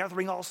hard,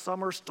 gathering all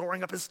summer,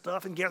 storing up his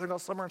stuff and gathering all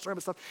summer and storing up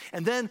his stuff.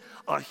 And then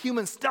a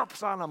human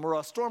steps on him or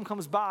a storm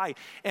comes by.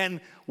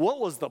 And what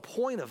was the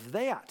point of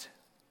that?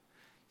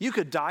 You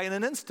could die in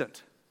an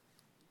instant.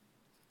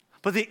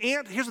 But the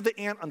ant, here's what the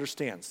ant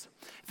understands.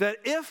 That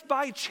if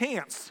by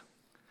chance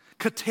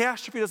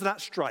catastrophe does not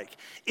strike,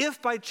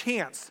 if by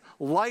chance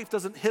life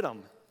doesn't hit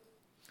him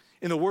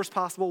in the worst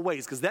possible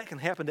ways, because that can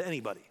happen to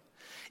anybody.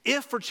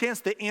 If, for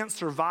chance, the ant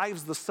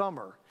survives the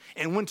summer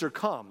and winter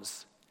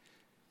comes,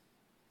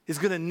 is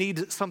going to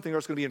need something or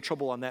it's going to be in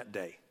trouble on that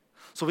day.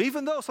 So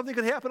even though something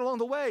could happen along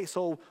the way,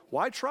 so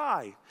why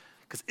try?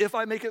 Because if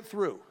I make it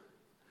through,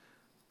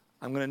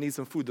 I'm going to need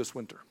some food this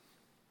winter.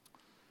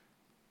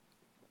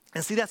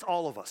 And see, that's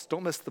all of us.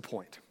 Don't miss the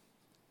point.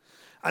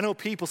 I know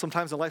people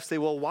sometimes in life say,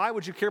 well, why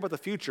would you care about the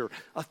future?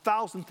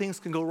 1,000 things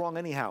can go wrong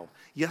anyhow.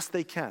 Yes,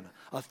 they can.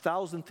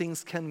 1,000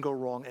 things can go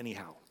wrong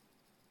anyhow.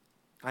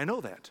 I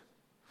know that.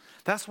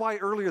 That's why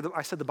earlier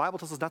I said the Bible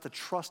tells us not to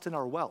trust in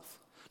our wealth.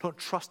 Don't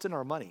trust in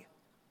our money.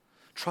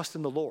 Trust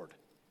in the Lord.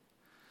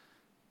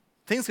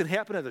 Things can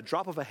happen at the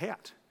drop of a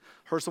hat.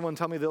 Heard someone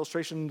tell me the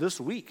illustration this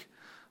week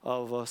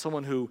of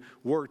someone who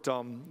worked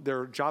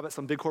their job at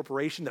some big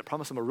corporation that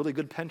promised them a really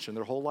good pension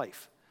their whole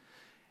life.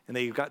 And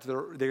they got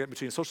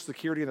between Social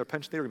Security and their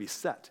pension, they were going to be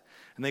set.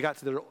 And they got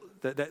to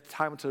that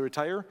time to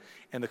retire,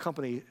 and the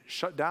company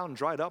shut down,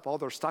 dried up. All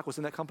their stock was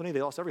in that company.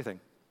 They lost everything.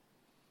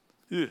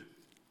 Ugh.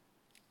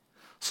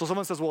 So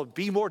someone says, well,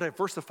 be more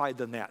diversified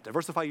than that.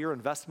 Diversify your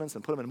investments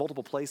and put them in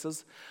multiple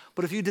places.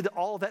 But if you did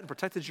all of that and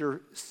protected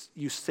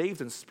you saved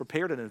and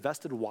prepared and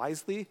invested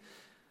wisely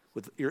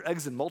with your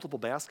eggs in multiple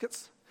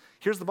baskets,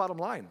 here's the bottom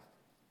line.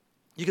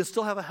 You can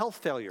still have a health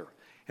failure.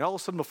 And all of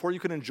a sudden, before you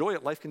can enjoy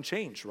it, life can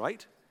change,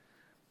 right?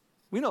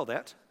 We know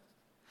that.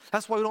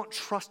 That's why we don't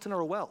trust in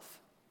our wealth.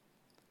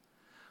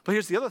 But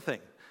here's the other thing.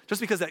 Just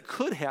because that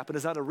could happen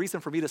is not a reason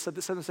for me to sit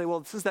and say,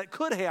 well, since that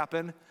could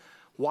happen,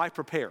 why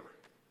prepare?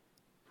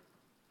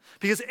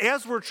 Because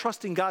as we're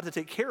trusting God to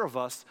take care of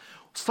us,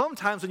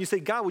 sometimes when you say,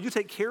 God, will you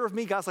take care of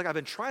me? God's like, I've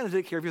been trying to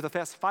take care of you for the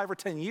past 5 or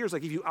 10 years. I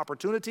give you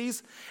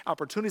opportunities,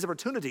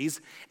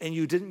 and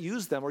you didn't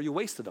use them or you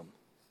wasted them.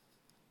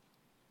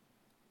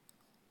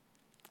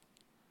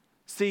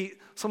 See,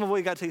 some of the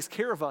way God takes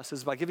care of us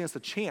is by giving us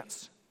a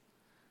chance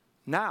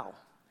now.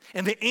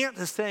 And the ant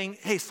is saying,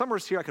 hey,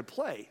 summer's here, I could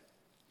play.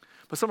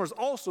 But summer's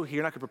also here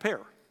and I could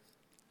prepare.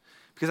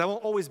 Because I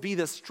won't always be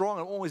this strong,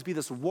 I won't always be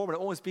this warm, I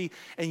won't always be,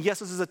 and yes,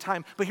 this is a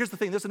time, but here's the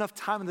thing, there's enough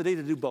time in the day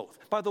to do both.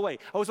 By the way,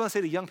 I always want to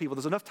say to young people,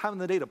 there's enough time in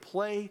the day to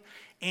play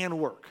and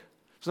work.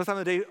 There's enough time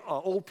in the day,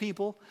 old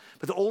people,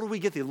 but the older we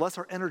get, the less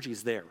our energy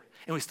is there,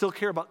 and we still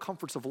care about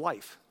comforts of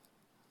life.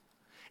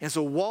 And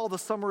so while the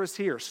summer is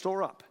here,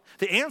 store up.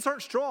 The ants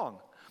aren't strong,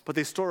 but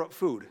they store up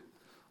food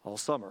all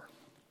summer.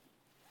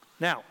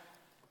 Now,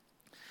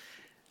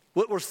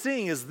 what we're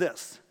seeing is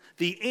this.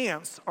 The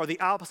ants are the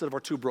opposite of our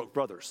 2 broke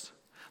brothers.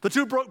 The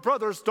 2 broke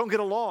brothers don't get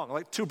along,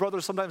 like 2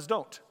 brothers sometimes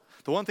don't.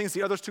 The one thinks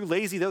the other's too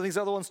lazy, the other thinks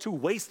the other one's too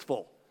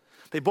wasteful.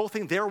 They both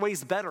think their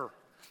way's better.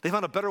 They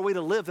found a better way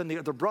to live than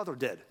their brother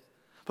did,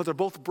 but they're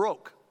both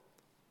broke.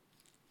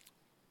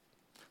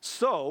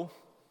 So,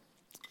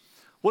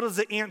 what does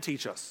the ant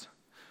teach us?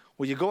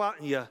 Well, you go out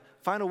and you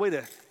find a way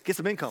to get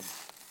some income,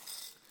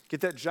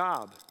 get that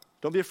job.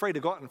 Don't be afraid to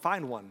go out and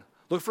find one.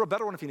 Look for a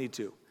better one if you need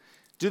to.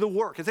 Do the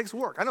work. It takes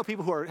work. I know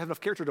people who have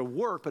enough character to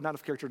work, but not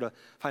enough character to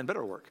find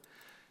better work.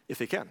 If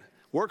they can.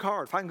 Work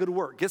hard, find good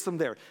work, get some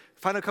there.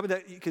 Find a company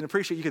that you can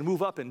appreciate, you can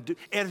move up and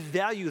add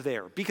value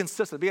there. Be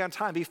consistent, be on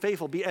time, be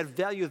faithful, add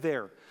value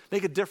there.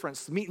 Make a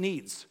difference, meet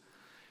needs.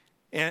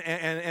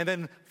 and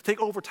then take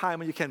overtime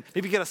when you can.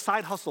 Maybe get a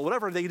side hustle,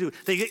 whatever they do.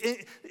 They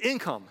get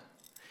income.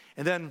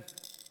 And then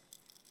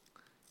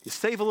you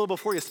save a little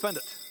before you spend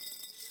it.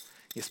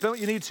 You spend what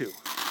you need to.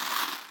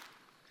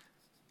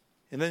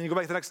 And then you go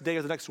back the next day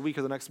or the next week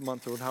or the next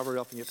month or however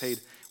often you get paid.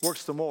 Work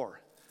some more.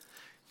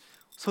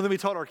 Something we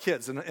taught our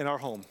kids in our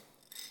home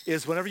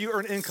is whenever you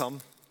earn income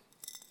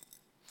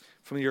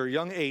from your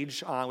young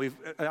age on,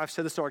 I've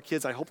said this to our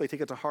kids. I hope they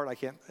take it to heart.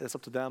 It's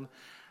up to them.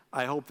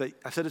 I've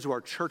said it to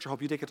our church. I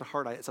hope you take it to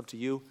heart. It's up to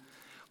you.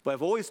 But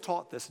I've always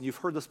taught this, and you've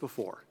heard this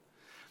before,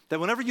 that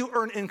whenever you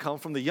earn income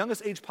from the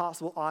youngest age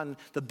possible on,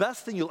 the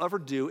best thing you'll ever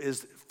do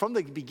is, from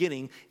the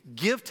beginning,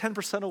 give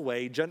 10%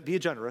 away, be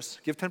generous,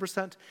 give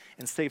 10%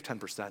 and save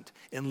 10%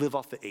 and live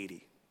off the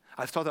 80.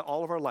 I've taught that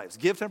all of our lives.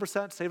 Give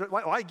 10%, save it.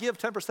 Why give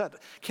 10%?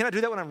 Can I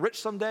do that when I'm rich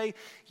someday?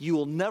 You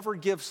will never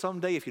give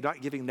someday if you're not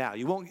giving now.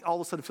 You won't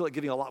all of a sudden feel like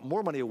giving a lot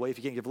more money away if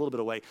you can't give a little bit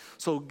away.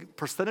 So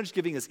percentage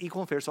giving is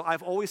equal and fair. So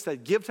I've always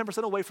said give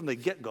 10% away from the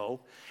get-go,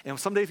 and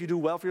someday if you do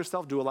well for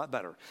yourself, do a lot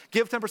better.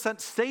 Give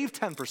 10%, save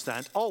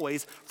 10%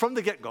 always from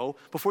the get-go.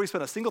 Before you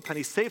spend a single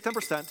penny, save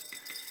 10%,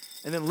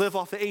 and then live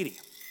off the 80.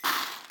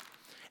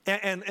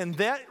 And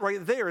that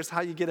right there is how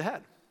you get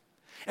ahead.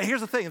 And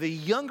here's the thing,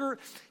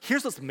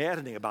 here's what's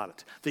maddening about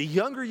it. The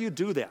younger you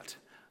do that,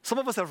 some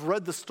of us have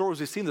read the stories,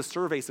 we've seen the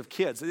surveys of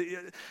kids.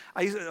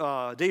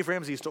 Dave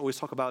Ramsey used to always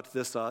talk about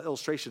this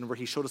illustration where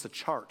he showed us a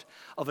chart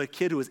of a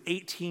kid who was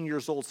 18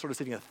 years old, started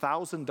saving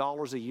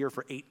 $1,000 a year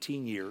for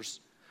 18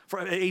 years. For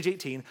age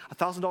 18,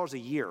 $1,000 a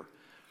year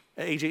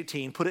at age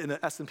 18, put it in an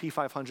S&P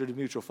 500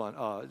 mutual fund,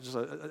 just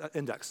an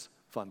index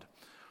fund.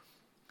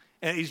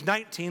 And at age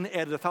 19,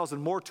 added $1,000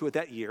 more to it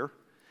that year.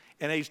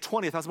 And at age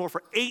 20, $1,000 more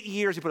for 8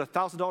 years. He put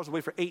 $1,000 away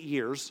for 8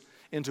 years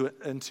into an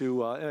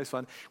index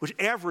fund, which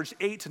averaged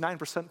 8 to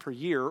 9% per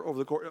year over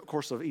the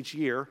course of each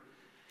year.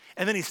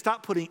 And then he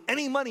stopped putting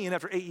any money in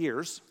after 8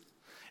 years.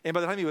 And by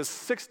the time he was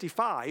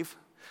 65,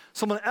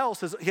 someone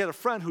else, he had a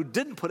friend who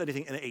didn't put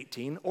anything in at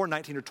 18 or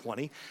 19 or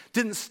 20,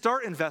 didn't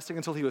start investing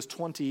until he was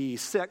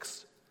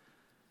 26,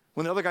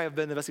 when the other guy had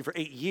been investing for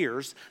 8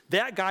 years.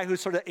 That guy who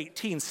started at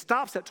 18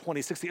 stops at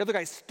 26. The other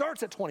guy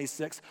starts at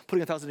 26,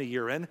 putting $1,000 a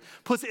year in,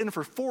 puts it in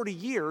for 40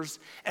 years,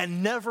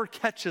 and never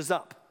catches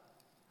up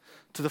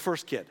to the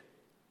first kid.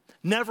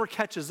 Never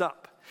catches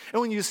up.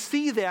 And when you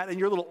see that and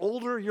you're a little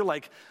older, you're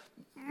like,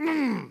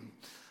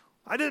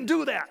 I didn't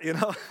do that, you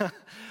know.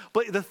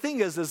 But the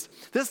thing is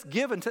this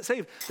give and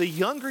save, the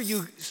younger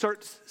you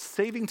start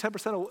saving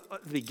 10%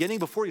 at the beginning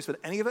before you spend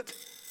any of it,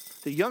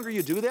 the younger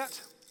you do that,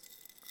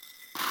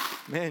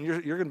 man, you're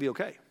going to be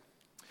okay.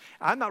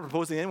 I'm not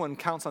proposing anyone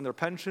counts on their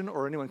pension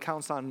or anyone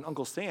counts on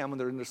Uncle Sam when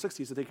they're in their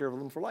 60s to take care of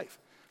them for life.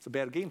 It's a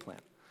bad game plan.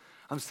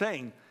 I'm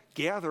saying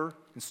gather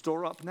and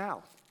store up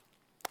now.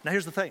 Now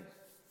here's the thing.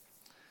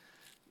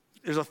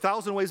 There's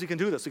 1,000 ways we can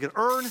do this. We can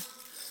earn,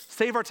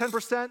 save our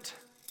 10%,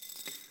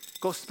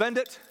 go spend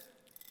it.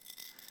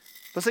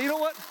 But say, you know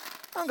what?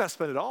 I don't got to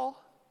spend it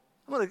all.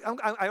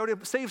 I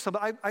already saved some,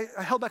 but I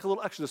held back a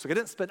little extra this week.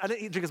 I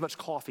didn't drink as much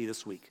coffee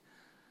this week.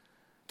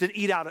 Didn't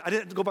eat out. I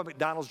didn't go by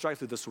McDonald's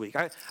drive-thru this week.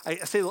 I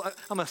say I'm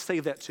going to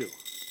save that too.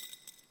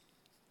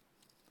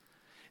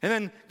 And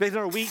then make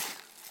another week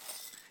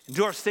and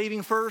do our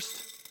saving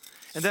first,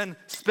 and then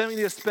spend what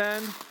we need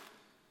to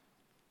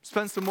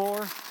spend some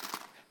more.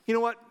 You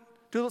know what?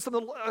 Do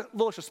something a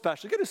little extra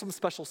special. You got to do some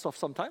special stuff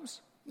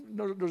sometimes.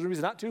 There's no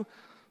reason not to.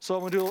 So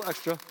I'm going to do a little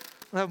extra. I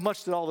don't have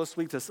much at all this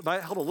week, but I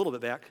held a little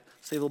bit back,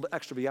 save a little bit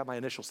extra beyond my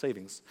initial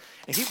savings,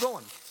 and keep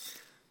going.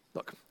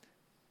 Look,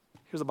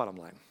 here's the bottom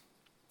line.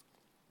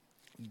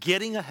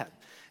 Getting ahead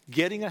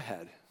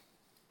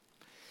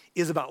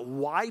is about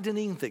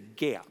widening the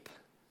gap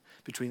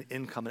between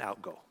income and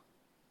outgo.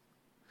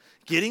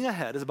 Getting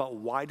ahead is about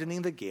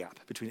widening the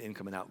gap between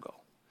income and outgo.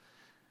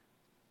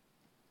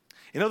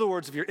 In other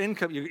words, if your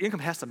income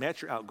has to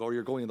match your outgo, or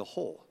you're going in the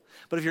hole.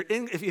 But if your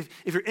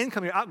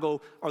income and your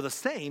outgo are the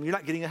same, you're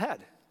not getting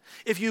ahead.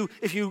 If you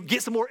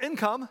get some more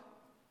income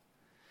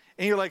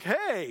and you're like,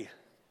 hey,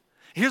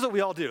 here's what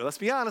we all do. Let's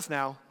be honest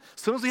now.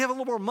 As soon as we have a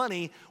little more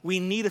money, we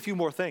need a few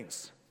more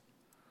things.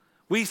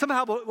 We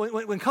somehow,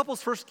 when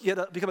couples first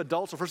become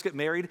adults or first get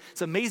married,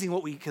 it's amazing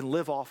what we can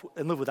live off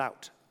and live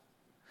without.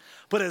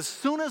 But as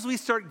soon as we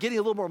start getting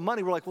a little more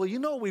money, we're like, well, you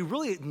know, we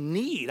really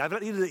need, I've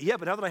not needed it yet,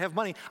 but now that I have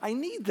money, I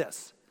need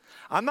this.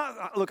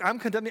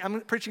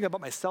 I'm preaching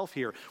about myself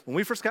here. When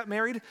we first got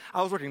married,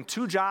 I was working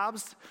 2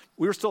 jobs.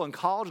 We were still in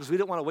college because we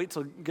didn't want to wait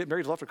till get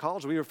married till after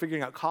college. We were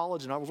figuring out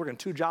college, and I was working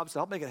 2 jobs to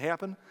help make it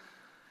happen.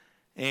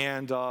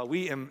 And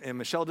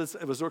Michelle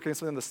was working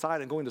something on the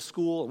side and going to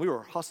school, and we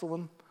were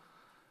hustling.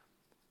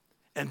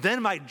 And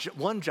then my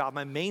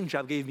main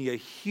job, gave me a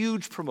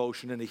huge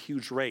promotion and a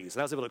huge raise.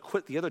 And I was able to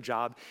quit the other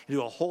job and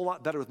do a whole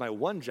lot better with my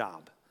one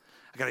job.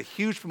 I got a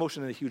huge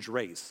promotion and a huge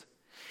raise.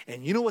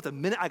 And you know what? The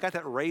minute I got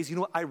that raise, you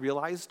know what I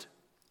realized?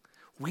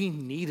 We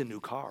need a new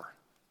car.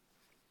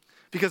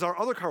 Because our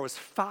other car was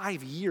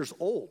 5 years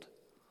old.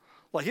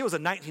 Like it was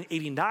in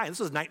 1989, this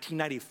was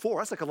 1994,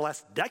 that's like the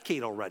last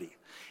decade already.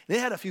 And they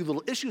had a few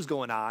little issues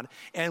going on,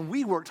 and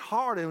we worked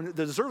hard and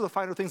deserved the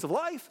finer things of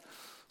life,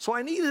 so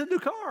I needed a new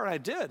car, and I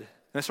did.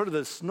 And I started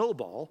this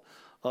snowball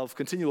of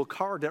continual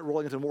car debt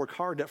rolling into more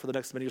car debt for the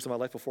next many years of my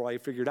life before I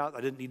figured out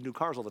I didn't need new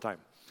cars all the time.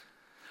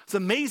 It's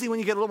amazing when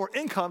you get a little more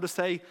income to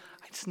say,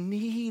 I just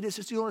need, it's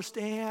just you don't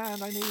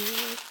understand, I need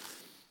it.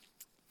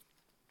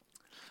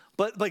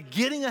 But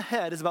getting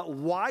ahead is about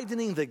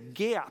widening the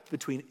gap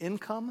between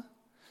income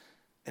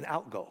and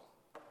outgo.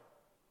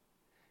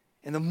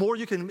 And the more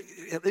you can,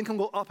 income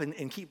go up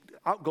and keep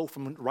outgo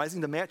from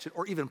rising to match it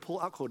or even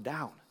pull outgo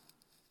down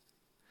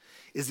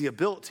is the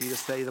ability to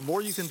say the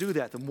more you can do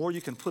that, the more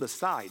you can put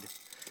aside.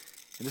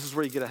 And this is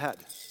where you get ahead.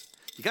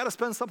 You got to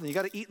spend something. You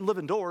got to eat and live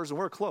indoors and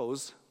wear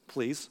clothes,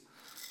 please.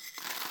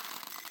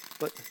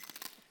 But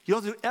you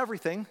don't have to do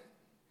everything.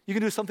 You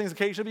can do some things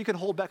occasionally, but you can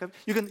hold back.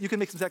 You can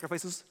make some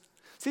sacrifices.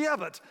 See, yeah,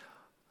 but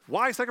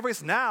why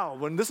sacrifice now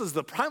when this is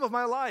the prime of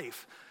my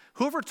life?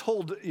 Whoever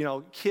told,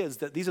 kids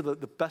that these are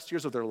the best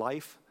years of their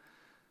life,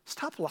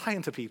 stop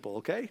lying to people,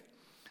 okay?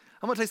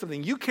 I'm going to tell you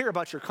something. You care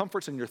about your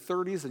comforts in your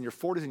 30s and your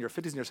 40s and your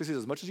 50s and your 60s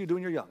as much as you do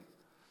when you're young.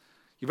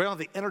 You don't have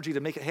the energy to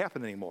make it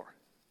happen anymore.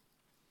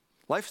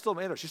 Life still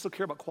matters. You still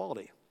care about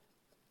quality.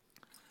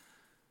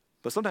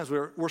 But sometimes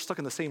we're stuck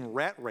in the same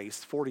rat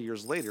race 40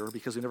 years later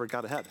because we never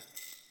got ahead.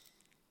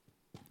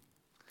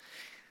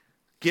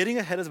 Getting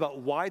ahead is about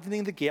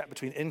widening the gap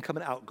between income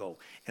and outgo.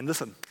 And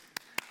listen,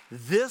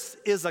 this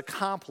is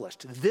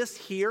accomplished. This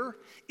here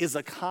is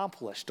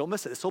accomplished. Don't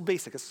miss it. It's so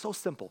basic. It's so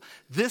simple.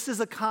 This is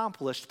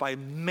accomplished by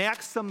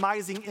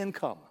maximizing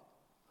income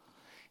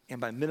and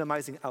by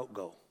minimizing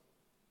outgo.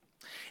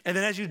 And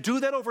then as you do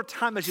that over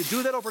time,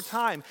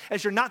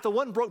 as you're not the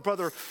one broke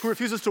brother who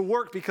refuses to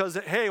work because,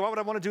 hey, why would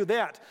I want to do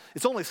that?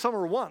 It's only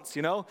summer once,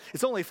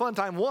 It's only fun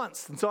time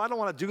once. And so I don't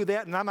want to do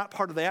that, and I'm not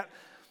part of that.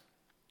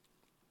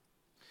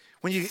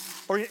 When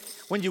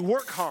you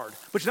work hard,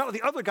 but you're not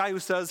the other guy who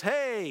says,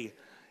 hey,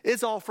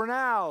 it's all for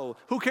now.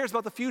 Who cares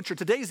about the future?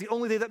 Today's the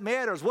only day that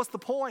matters. What's the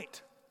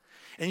point?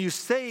 And you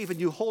save and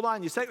you hold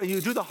on, you save, and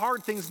you do the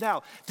hard things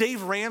now.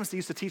 Dave Ramsey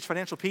used to teach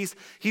financial peace.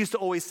 He used to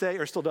always say,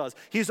 or still does,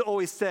 he used to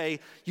always say,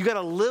 you got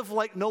to live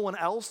like no one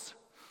else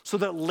so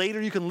that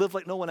later you can live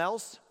like no one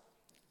else.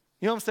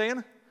 You know what I'm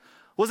saying?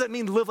 What does that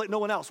mean, live like no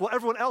one else? Well,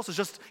 everyone else is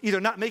just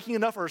either not making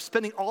enough or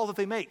spending all that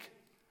they make.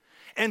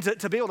 And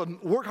to be able to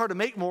work hard to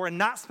make more and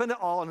not spend it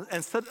all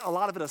and set a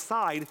lot of it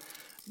aside,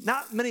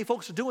 not many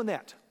folks are doing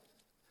that.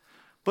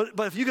 But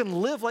if you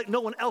can live like no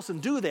one else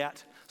and do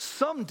that,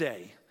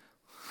 someday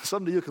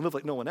you can live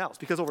like no one else.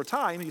 Because over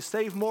time, you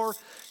save more,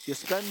 you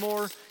spend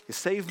more, you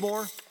save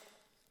more.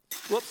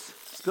 Whoops,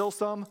 spill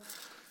some,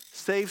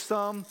 save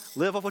some,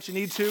 live off what you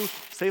need to,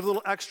 save a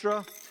little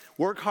extra,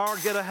 work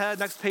hard, get ahead,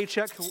 next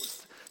paycheck,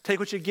 take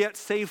what you get,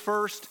 save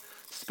first,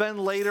 spend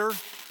later,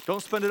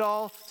 don't spend it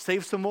all,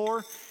 save some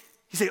more.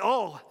 You say,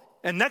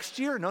 and next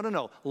year?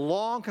 No.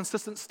 Long,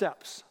 consistent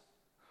steps.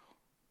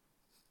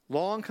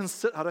 How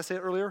did I say it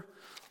earlier?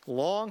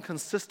 Long,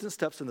 consistent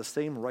steps in the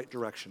same right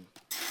direction.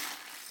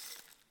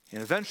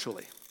 And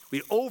eventually,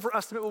 we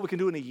overestimate what we can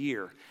do in a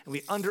year, and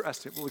we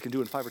underestimate what we can do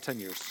in 5 or 10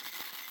 years.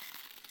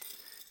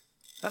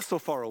 That's so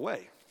far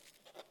away.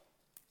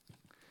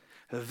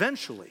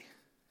 Eventually,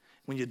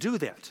 when you do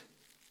that,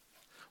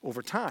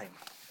 over time,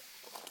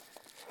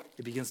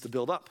 it begins to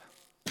build up.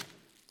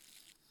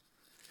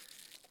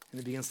 And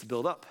it begins to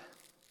build up.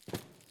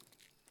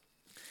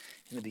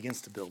 And it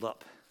begins to build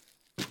up.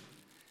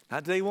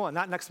 Not day one,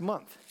 not next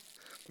month,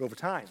 but over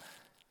time,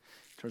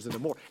 it turns into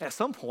more. At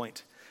some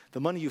point, the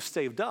money you've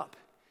saved up,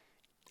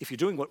 if you're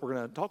doing what we're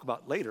going to talk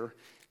about later,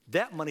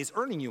 that money's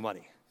earning you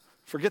money.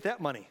 Forget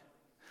that money.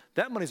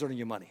 That money's earning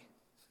you money.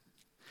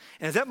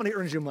 And as that money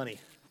earns you money,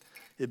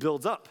 it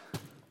builds up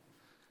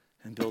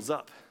and builds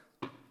up.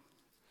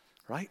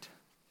 Right?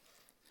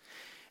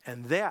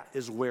 And that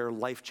is where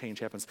life change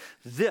happens.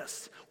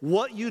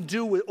 What you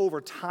do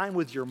over time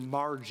with your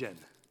margin,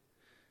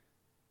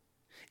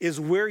 is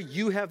where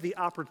you have the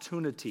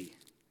opportunity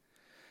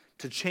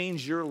to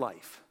change your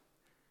life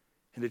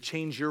and to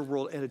change your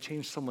world and to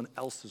change someone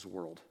else's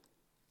world,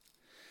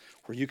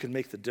 where you can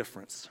make the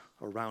difference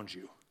around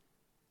you.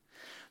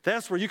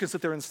 That's where you can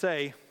sit there and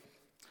say,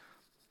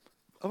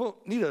 I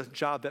don't need a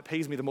job that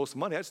pays me the most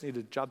money. I just need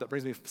a job that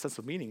brings me a sense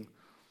of meaning.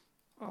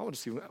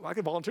 I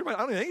can volunteer. I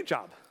don't need any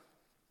job.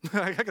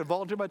 I can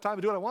volunteer my time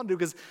to do what I want to do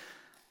because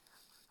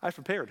I've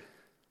prepared.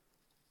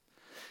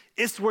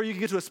 It's where you can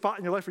get to a spot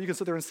in your life where you can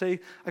sit there and say,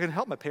 I can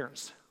help my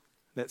parents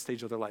in that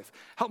stage of their life.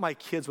 Help my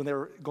kids when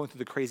they're going through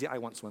the crazy I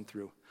once went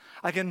through.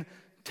 I can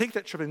take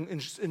that trip and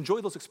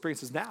enjoy those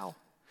experiences now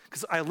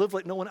because I lived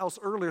like no one else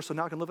earlier, so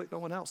now I can live like no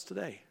one else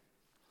today.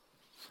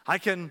 I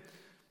can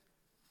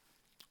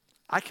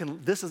not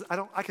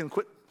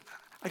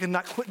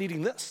quit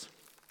needing this.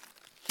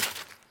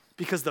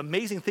 Because the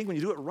amazing thing when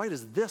you do it right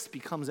is this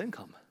becomes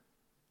income.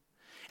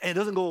 And it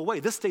doesn't go away.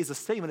 This stays the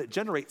same and it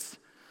generates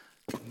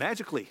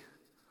magically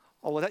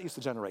all of that used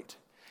to generate.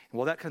 And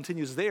while that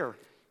continues there,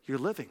 you're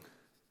living.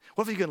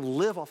 What if you can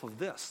live off of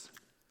this?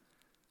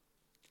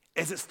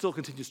 as it still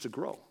continues to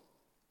grow.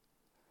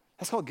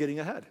 That's called getting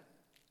ahead.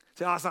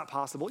 Say, it's not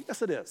possible.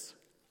 Yes, it is.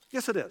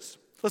 Yes, it is.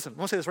 Listen, I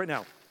want to say this right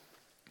now.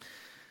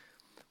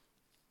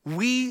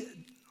 We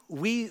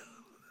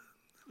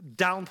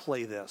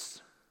downplay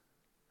this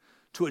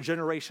to a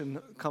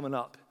generation coming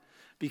up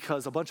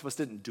because a bunch of us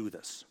didn't do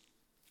this.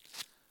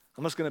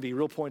 I'm just going to be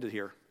real pointed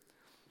here.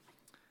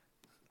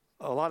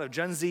 A lot of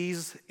Gen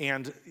Zs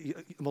and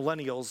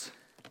millennials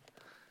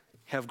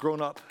have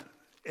grown up,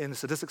 and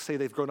statistics say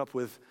they've grown up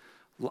with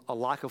a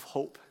lack of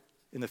hope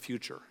in the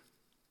future.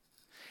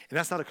 And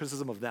that's not a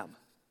criticism of them.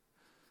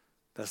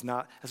 That's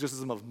a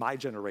criticism of my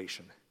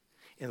generation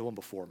and the one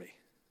before me.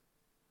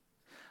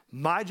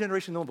 My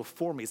generation and the one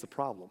before me is the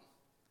problem.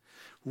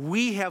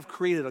 We have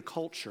created a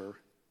culture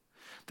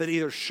that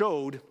either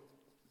showed,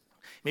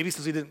 maybe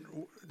since we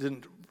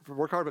didn't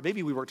work hard, but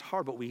maybe we worked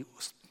hard, but we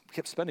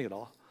kept spending it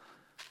all.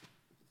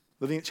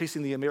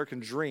 Chasing the American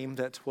dream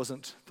that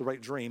wasn't the right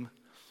dream.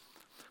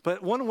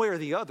 But one way or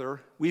the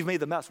other, we've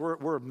made the mess.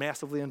 We're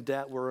massively in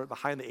debt. We're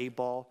behind the 8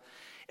 ball.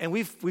 And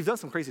we've done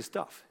some crazy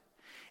stuff.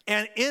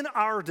 And in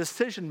our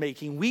decision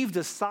making, we've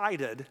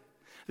decided,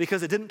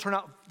 because it didn't turn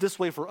out this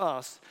way for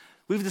us,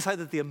 we've decided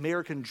that the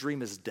American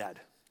dream is dead.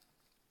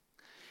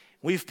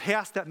 We've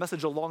passed that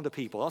message along to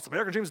people. The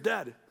American dream's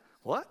dead.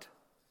 What?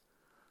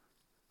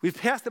 We've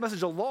passed the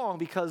message along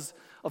because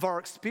of our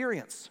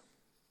experience.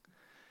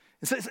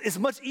 And so it's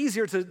much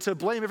easier to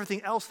blame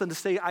everything else than to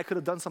say, I could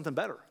have done something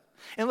better.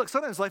 And look,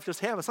 sometimes life just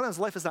happens. Sometimes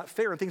life is not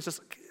fair and things just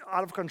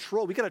out of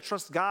control. We got to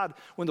trust God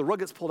when the rug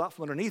gets pulled out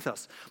from underneath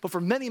us. But for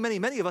many, many,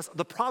 many of us,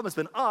 the problem has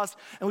been us,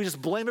 and we just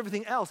blame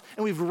everything else.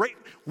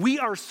 And we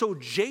are so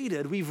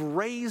jaded. We've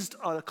raised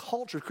a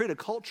culture, created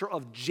a culture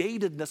of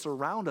jadedness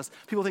around us.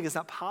 People think it's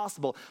not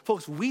possible.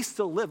 Folks, we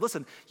still live.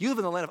 Listen, you live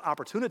in the land of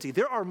opportunity.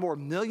 There are more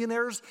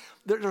millionaires.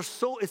 There's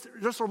so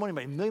more money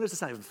by millionaires.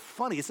 It's not even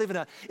funny. It's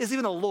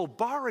even a low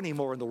bar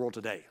anymore in the world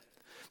today.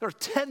 There are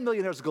 10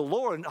 millionaires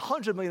galore and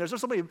 100 millionaires.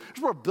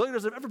 There's more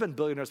billionaires than have ever been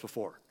billionaires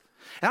before.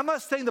 And I'm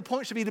not saying the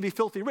point should be to be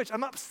filthy rich.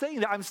 I'm not saying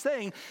that. I'm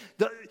saying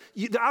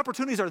the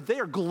opportunities are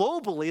there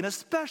globally, and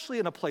especially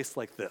in a place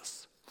like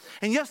this.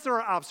 And yes, there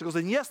are obstacles,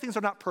 and yes, things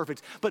are not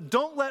perfect, but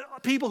don't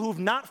let people who've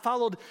not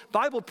followed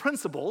Bible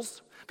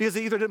principles, because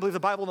they either didn't believe the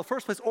Bible in the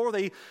first place or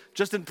they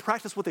just didn't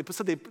practice what they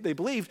said they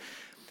believed.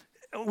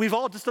 We've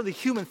all just done the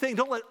human thing.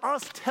 Don't let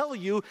us tell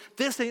you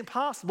this ain't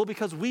possible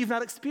because we've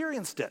not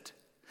experienced it.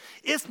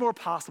 It's more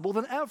possible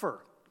than ever.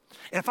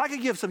 And if I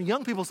could give some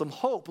young people some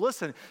hope,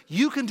 listen,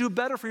 you can do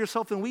better for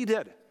yourself than we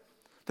did,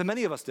 than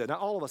many of us did. Not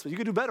all of us, but you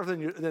can do better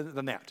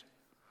than that.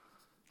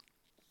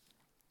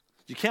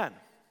 You can.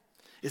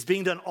 It's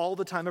being done all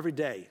the time, every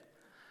day.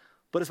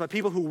 But it's by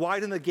people who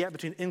widen the gap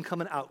between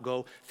income and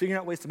outgo, figuring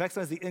out ways to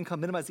maximize the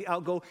income, minimize the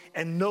outgo,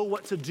 and know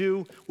what to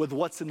do with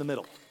what's in the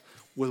middle,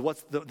 with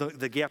what's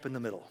the gap in the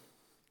middle.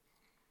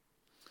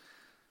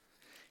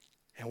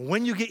 And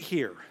when you get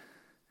here,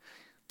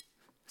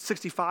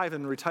 65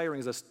 and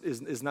retiring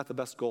is not the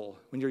best goal.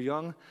 When you're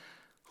young,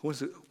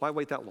 why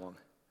wait that long?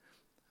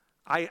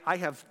 I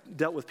have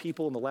dealt with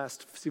people in the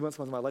last few months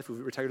of my life who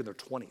retired in their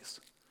 20s.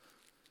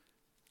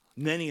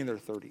 Many in their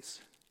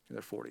 30s, in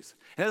their 40s.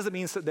 And that doesn't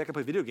mean sit back and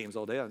play video games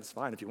all day. It's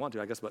fine if you want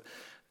to, I guess, but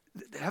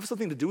have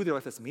something to do with your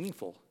life that's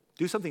meaningful.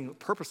 Do something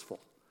purposeful.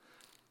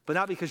 But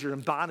not because you're in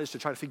bondage to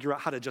try to figure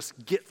out how to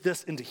just get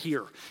this into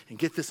here and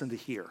get this into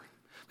here.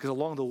 Because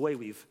along the way,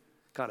 we've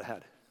got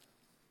ahead.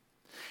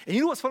 And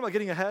you know what's fun about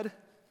getting ahead?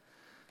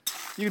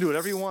 You can do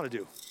whatever you want to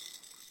do.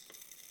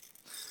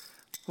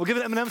 We'll give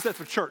it M&Ms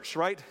for church,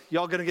 right?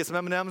 Y'all going to get some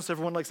M&Ms?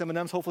 Everyone likes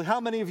M&Ms, hopefully. How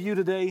many of you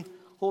today,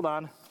 hold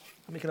on,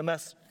 I'm making a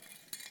mess.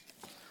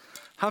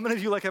 How many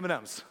of you like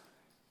M&Ms?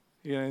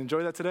 You going to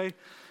enjoy that today?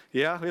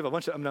 Yeah, we have a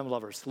bunch of M&M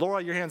lovers.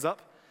 Laura, your hand's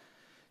up.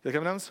 You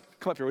like M&Ms?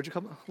 Come up here, would you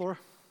come, Laura?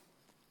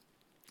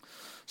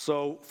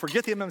 So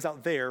forget the M&Ms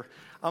out there.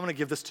 I'm going to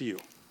give this to you.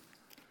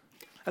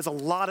 That's a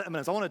lot of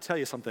M&Ms. I want to tell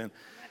you something.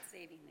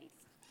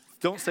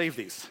 Don't save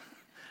these.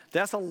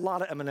 That's a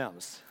lot of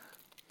M&Ms.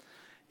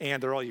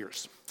 And they're all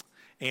yours.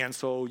 And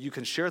so you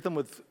can share them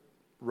with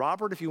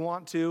Robert if you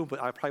want to,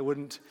 but I probably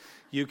wouldn't.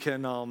 You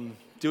can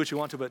do what you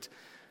want to, but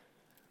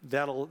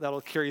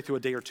that'll carry you through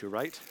a day or two,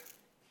 right?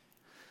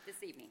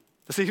 This evening.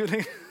 This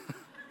evening?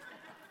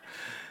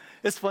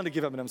 It's fun to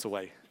give M&Ms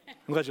away.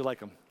 I'm glad you like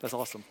them. That's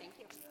awesome. Thank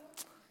you.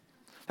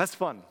 That's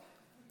fun.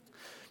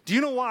 Do you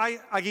know why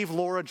I gave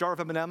Laura a jar of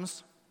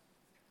M&Ms?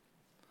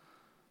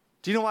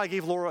 Do you know why I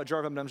gave Laura a jar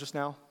of M&Ms just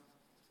now?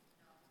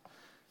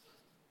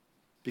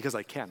 Because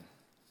I can.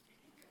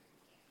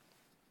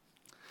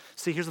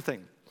 See, here's the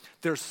thing.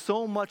 There's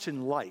so much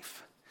in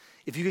life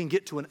if you can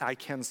get to an I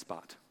can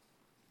spot.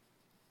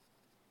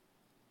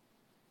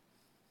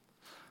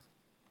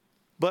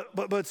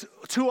 But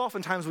too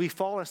often times we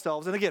fall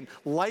ourselves, and again,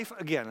 life,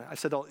 I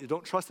said,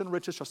 don't trust in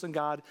riches, trust in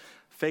God,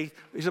 faith.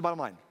 Here's the bottom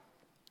line.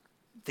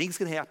 Things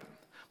can happen.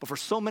 But for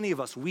so many of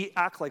us, we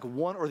act like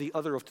one or the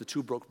other of the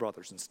two broke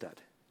brothers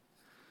instead.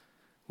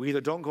 We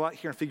either don't go out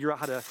here and figure out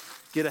how to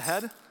get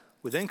ahead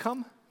with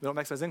income, we don't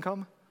maximize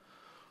income,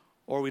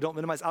 or we don't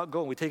minimize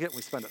outgo and we take it and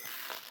we spend it.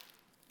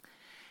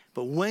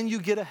 But when you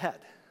get ahead,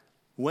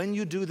 when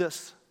you do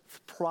this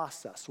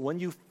process, when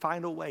you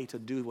find a way to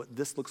do what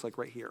this looks like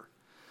right here,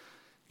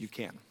 you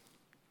can.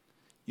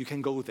 You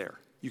can go there.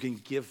 You can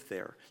give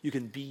there. You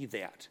can be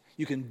that.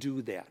 You can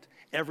do that.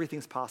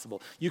 Everything's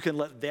possible. You can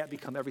let that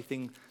become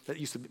everything that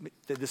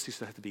this used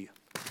to have to be.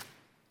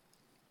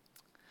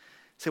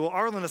 Say, well,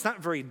 Arlen, it's not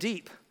very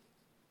deep.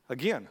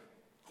 Again,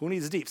 who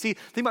needs deep? See,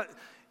 think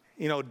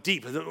about,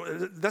 deep.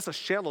 That's a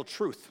shallow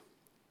truth.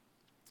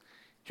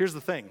 Here's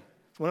the thing.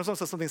 When someone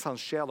says something sounds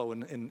shallow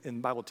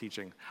in Bible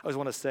teaching, I always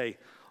want to say,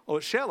 oh,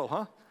 it's shallow,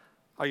 huh?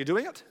 Are you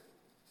doing it?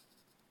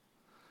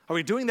 Are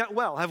we doing that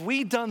well? Have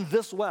we done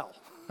this well?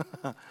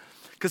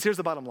 Because here's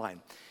the bottom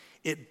line.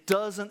 It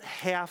doesn't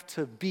have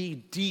to be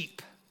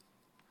deep.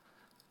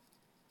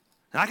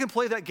 And I can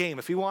play that game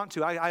if you want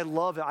to. I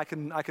love it. I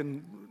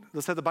can.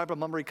 Let's have the Bible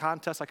memory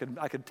contest. I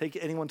could take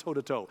anyone toe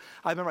to toe.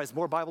 I've memorized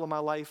more Bible in my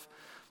life.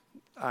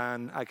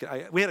 And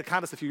we had a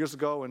contest a few years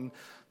ago, and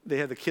they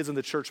had the kids in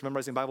the church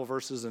memorizing Bible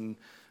verses and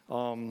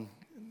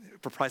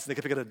for prizes. They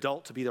could pick an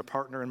adult to be their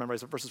partner and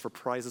memorize verses for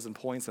prizes and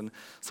points. And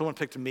someone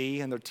picked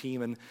me and their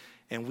team,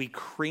 and we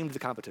creamed the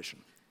competition.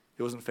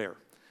 It wasn't fair.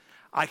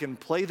 I can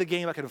play the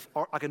game.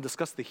 I can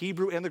discuss the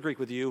Hebrew and the Greek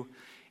with you,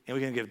 and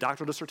we can give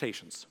doctoral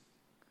dissertations.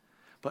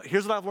 But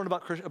here's what I've learned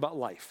about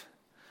life.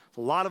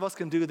 A lot of us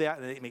can do that,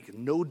 and it makes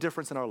no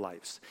difference in our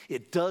lives.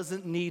 It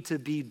doesn't need to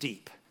be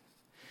deep.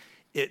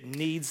 It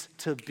needs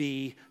to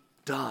be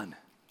done.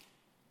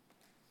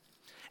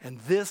 And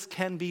this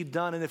can be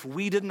done. And if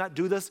we did not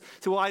do this,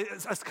 so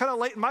it's kind of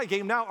late in my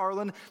game now,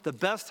 Arlen. The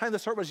best time to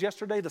start was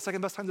yesterday. The second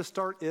best time to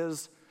start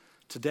is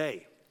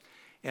today.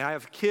 And I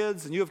have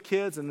kids, and you have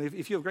kids, and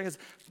if you have grandkids,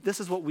 this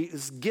is what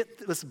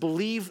let's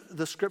believe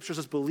the scriptures.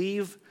 Let's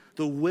believe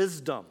the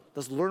wisdom.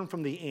 Let's learn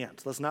from the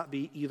ant. Let's not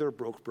be either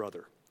broke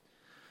brother.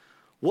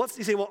 You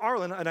say, well,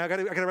 Arlen, and I got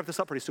to wrap this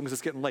up pretty soon because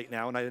it's getting late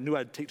now, and I knew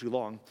I'd take too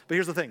long. But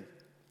here's the thing.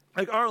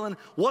 Like, Arlen,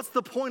 what's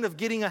the point of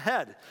getting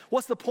ahead?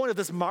 What's the point of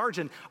this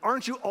margin?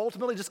 Aren't you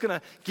ultimately just going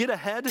to get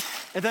ahead?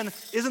 And then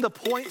isn't the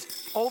point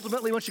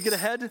ultimately once you get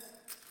ahead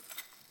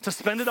to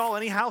spend it all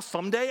anyhow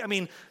someday? I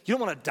mean, you don't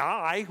want to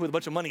die with a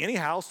bunch of money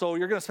anyhow, so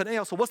you're going to spend it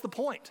anyhow. So what's the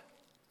point?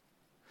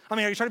 I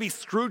mean, are you trying to be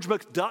Scrooge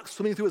McDuck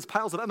swimming through his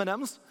piles of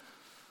M&Ms?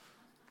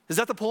 Is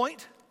that the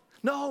point?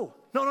 No.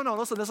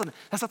 Listen.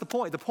 That's not the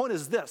point. The point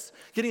is this.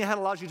 Getting ahead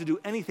allows you to do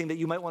anything that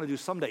you might want to do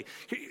someday.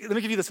 Let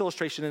me give you this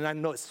illustration, and I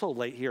know it's so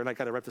late here, and I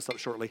got to wrap this up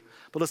shortly.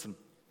 But listen.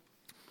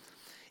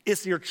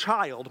 It's your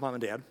child, mom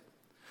and dad,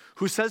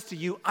 who says to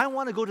you, I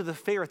want to go to the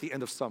fair at the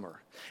end of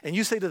summer. And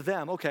you say to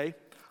them, okay,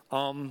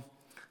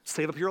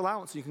 save up your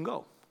allowance so you can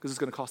go, because it's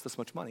going to cost this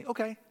much money.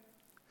 Okay.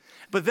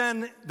 But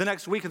then the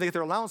next week, when they get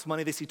their allowance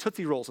money, they see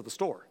Tootsie Rolls at the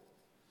store.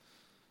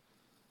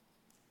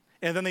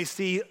 And then they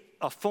see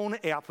a phone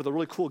app with a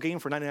really cool game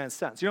for 99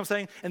 cents. You know what I'm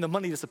saying? And the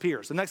money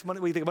disappears. The next money,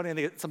 we think of money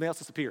and something else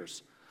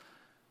disappears.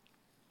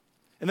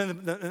 And then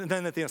at the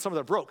end of summer,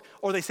 they're broke.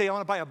 Or they say, I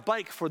want to buy a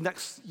bike for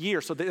next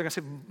year. So they're going to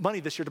save money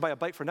this year to buy a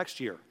bike for next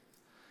year.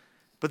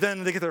 But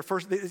then they get their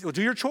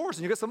do your chores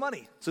and you get some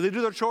money. So they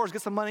do their chores,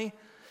 get some money.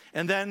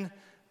 And then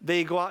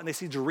they go out and they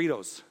see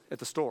Doritos at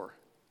the store.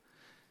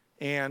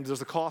 And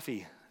there's a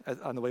coffee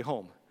on the way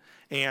home.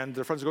 And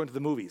their friends are going to the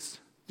movies.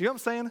 Do you know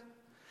what I'm saying?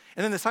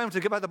 And then it's time to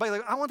get by the bike.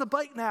 Like, I want a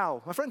bike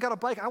now. My friend got a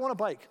bike. I want a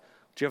bike.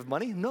 Do you have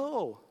money?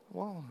 No.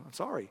 Well, I'm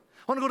sorry.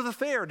 I want to go to the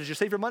fair. Did you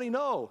save your money?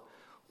 No.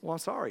 Well, I'm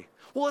sorry.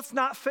 Well, it's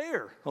not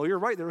fair. Oh, you're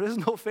right. There is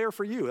no fair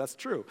for you. That's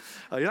true.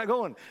 You're not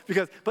going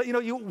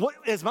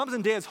as moms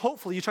and dads,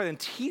 hopefully you try to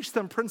teach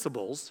them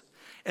principles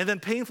and then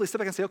painfully step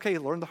back and say, okay,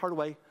 learn the hard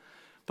way.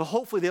 But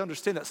hopefully they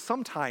understand that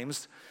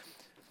sometimes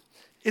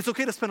it's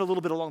okay to spend a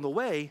little bit along the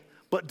way,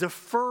 but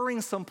deferring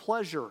some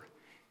pleasure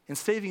and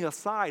saving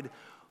aside,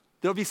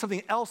 there'll be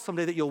something else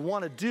someday that you'll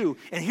want to do.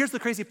 And here's the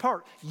crazy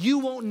part. You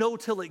won't know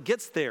till it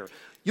gets there.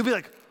 You'll be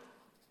like,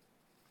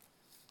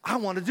 I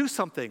want to do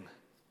something.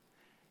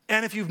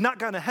 And if you've not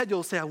gotten ahead,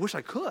 you'll say, I wish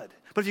I could.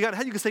 But if you got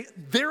ahead, you can say,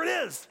 there it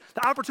is.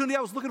 The opportunity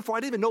I was looking for, I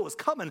didn't even know it was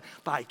coming,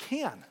 but I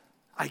can.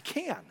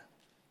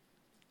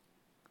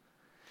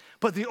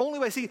 But the only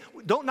way,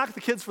 don't knock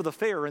the kids for the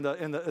fair and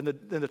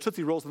the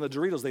Tootsie Rolls and the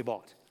Doritos they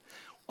bought.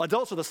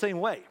 Adults are the same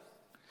way.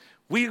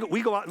 We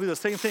go out and do the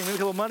same thing. We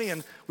make a little money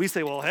and we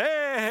say, well,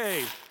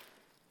 hey,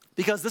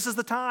 because this is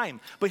the time.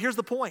 But here's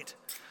the point.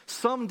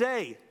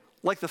 Someday,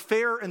 like the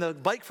fair and the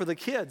bike for the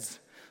kids,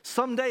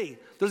 someday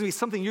there's going to be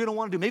something you're going to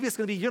want to do. Maybe it's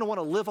going to be you don't want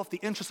to live off the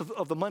interest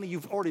of the money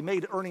you've already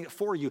made earning it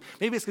for you.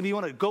 Maybe it's going to be you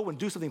want to go and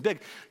do something big.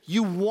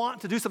 You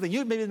want to do something.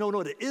 You maybe don't know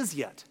what it is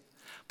yet.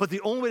 But the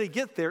only way to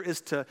get there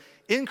is to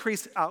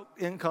increase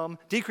income,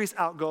 decrease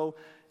outgo,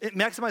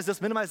 maximize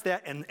this, minimize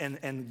that,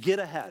 and get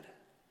ahead.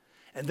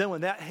 And then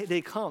when that day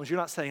comes, you're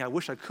not saying, I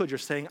wish I could. You're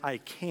saying, I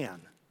can.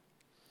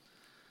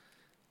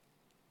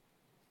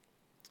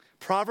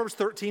 Proverbs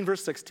 13,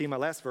 verse 16, my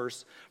last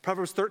verse.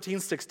 Proverbs 13,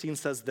 16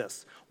 says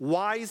this.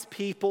 Wise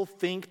people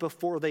think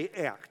before they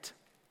act.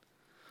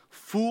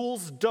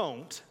 Fools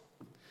don't,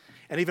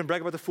 and even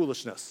brag about their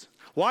foolishness.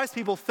 Wise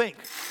people think,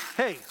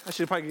 hey, I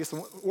should probably get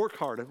some work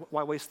hard.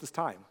 Why waste this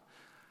time?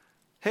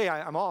 Hey,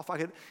 I'm off. I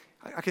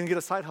can get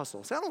a side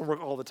hustle. Say, I don't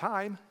work all the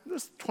time.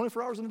 Just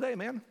 24 hours in a day,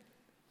 man.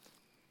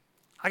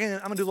 I'm going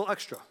to do a little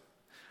extra.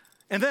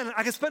 And then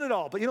I can spend it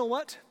all. But you know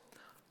what?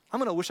 I'm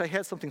going to wish I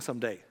had something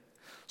someday.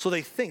 So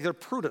they think, they're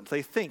prudent.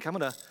 They think, I'm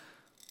going to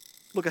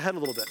look ahead a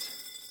little bit.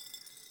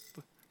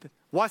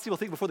 Wise people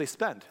think before they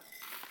spend.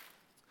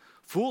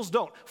 Fools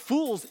don't.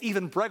 Fools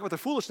even brag about their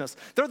foolishness.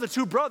 They're the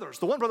two brothers.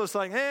 The one brother's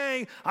saying,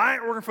 hey, I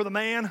ain't working for the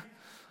man.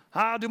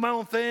 I'll do my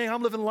own thing.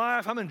 I'm living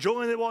life. I'm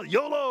enjoying it. Well,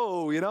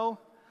 YOLO, you know.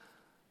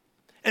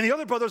 And the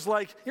other brother's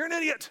like, you're an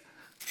idiot.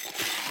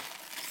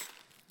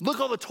 Look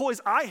at all the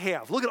toys I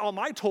have. Look at all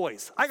my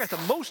toys. I got the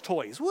most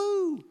toys.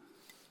 Woo.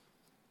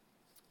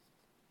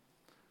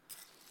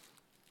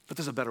 But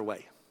there's a better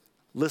way.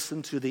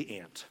 Listen to the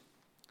ant.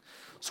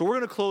 So we're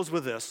going to close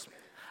with this.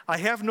 I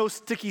have no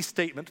sticky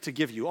statement to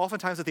give you.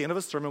 Oftentimes at the end of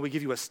a sermon, we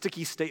give you a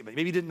sticky statement.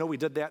 Maybe you didn't know we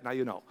did that. Now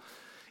you know.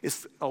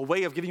 It's a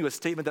way of giving you a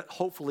statement that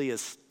hopefully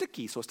is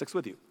sticky, so it sticks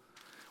with you.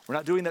 We're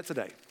not doing that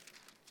today.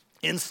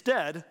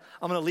 Instead,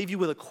 I'm going to leave you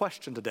with a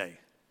question today.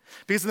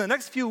 Because in the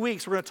next few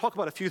weeks, we're going to talk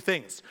about a few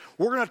things.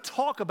 We're going to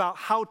talk about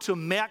how to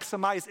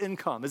maximize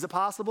income. Is it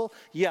possible?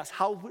 Yes.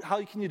 How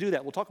can you do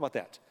that? We'll talk about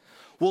that.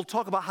 We'll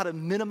talk about how to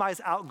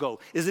minimize outgo.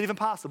 Is it even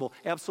possible?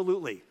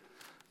 Absolutely.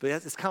 But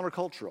it's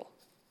countercultural.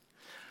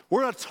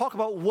 We're going to talk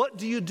about what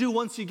do you do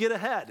once you get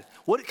ahead?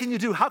 What can you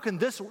do? How can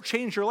this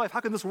change your life? How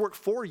can this work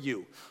for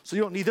you so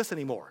you don't need this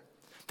anymore?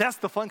 That's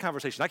the fun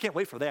conversation. I can't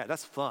wait for that.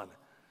 That's fun.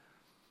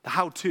 The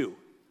how-to.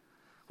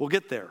 We'll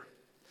get there.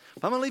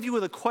 But I'm going to leave you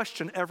with a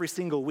question every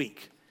single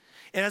week.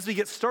 And as we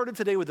get started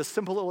today with a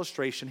simple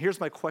illustration, here's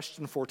my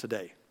question for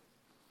today.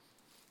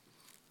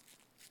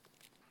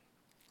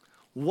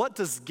 What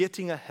does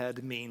getting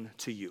ahead mean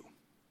to you?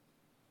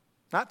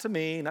 Not to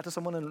me, not to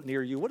someone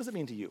near you. What does it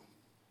mean to you?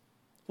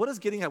 What is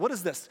getting ahead? What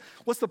is this?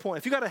 What's the point?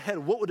 If you got ahead,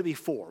 what would it be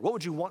for? What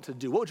would you want to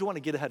do? What would you want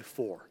to get ahead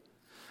for?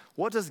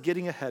 What does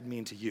getting ahead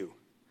mean to you?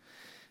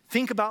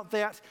 Think about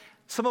that.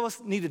 Some of us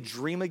need to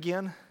dream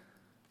again.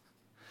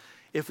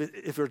 If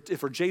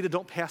we're jaded,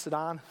 don't pass it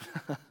on.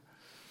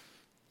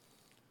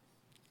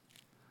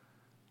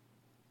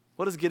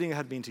 What does getting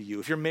ahead mean to you?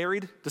 If you're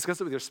married,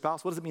 discuss it with your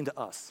spouse. What does it mean to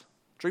us?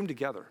 Dream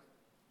together.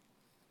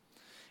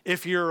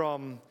 If you're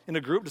in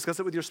a group, discuss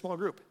it with your small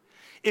group.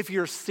 If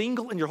you're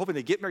single and you're hoping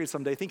to get married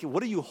someday, thinking,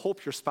 what do you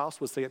hope your spouse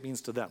would say it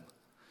means to them?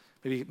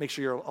 Maybe make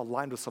sure you're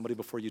aligned with somebody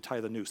before you tie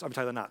the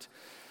knot.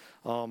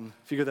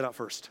 Figure that out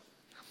first.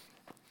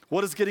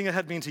 What does getting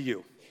ahead mean to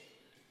you?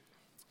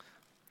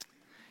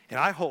 And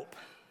I hope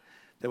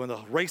that when the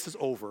race is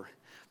over,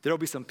 there will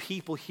be some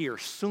people here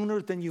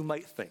sooner than you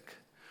might think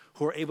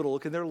who are able to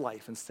look in their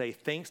life and say,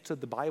 thanks to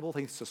the Bible,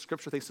 thanks to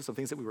Scripture, thanks to some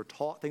things that we were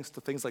taught, thanks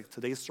to things like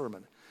today's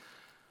sermon,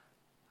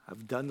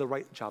 I've done the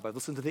right job. I've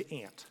listened to the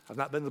ant. I've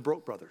not been the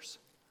broke brothers.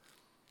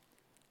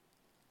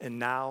 And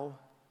now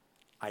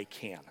I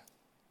can.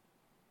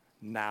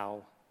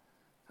 Now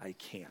I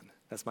can.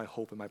 That's my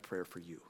hope and my prayer for you.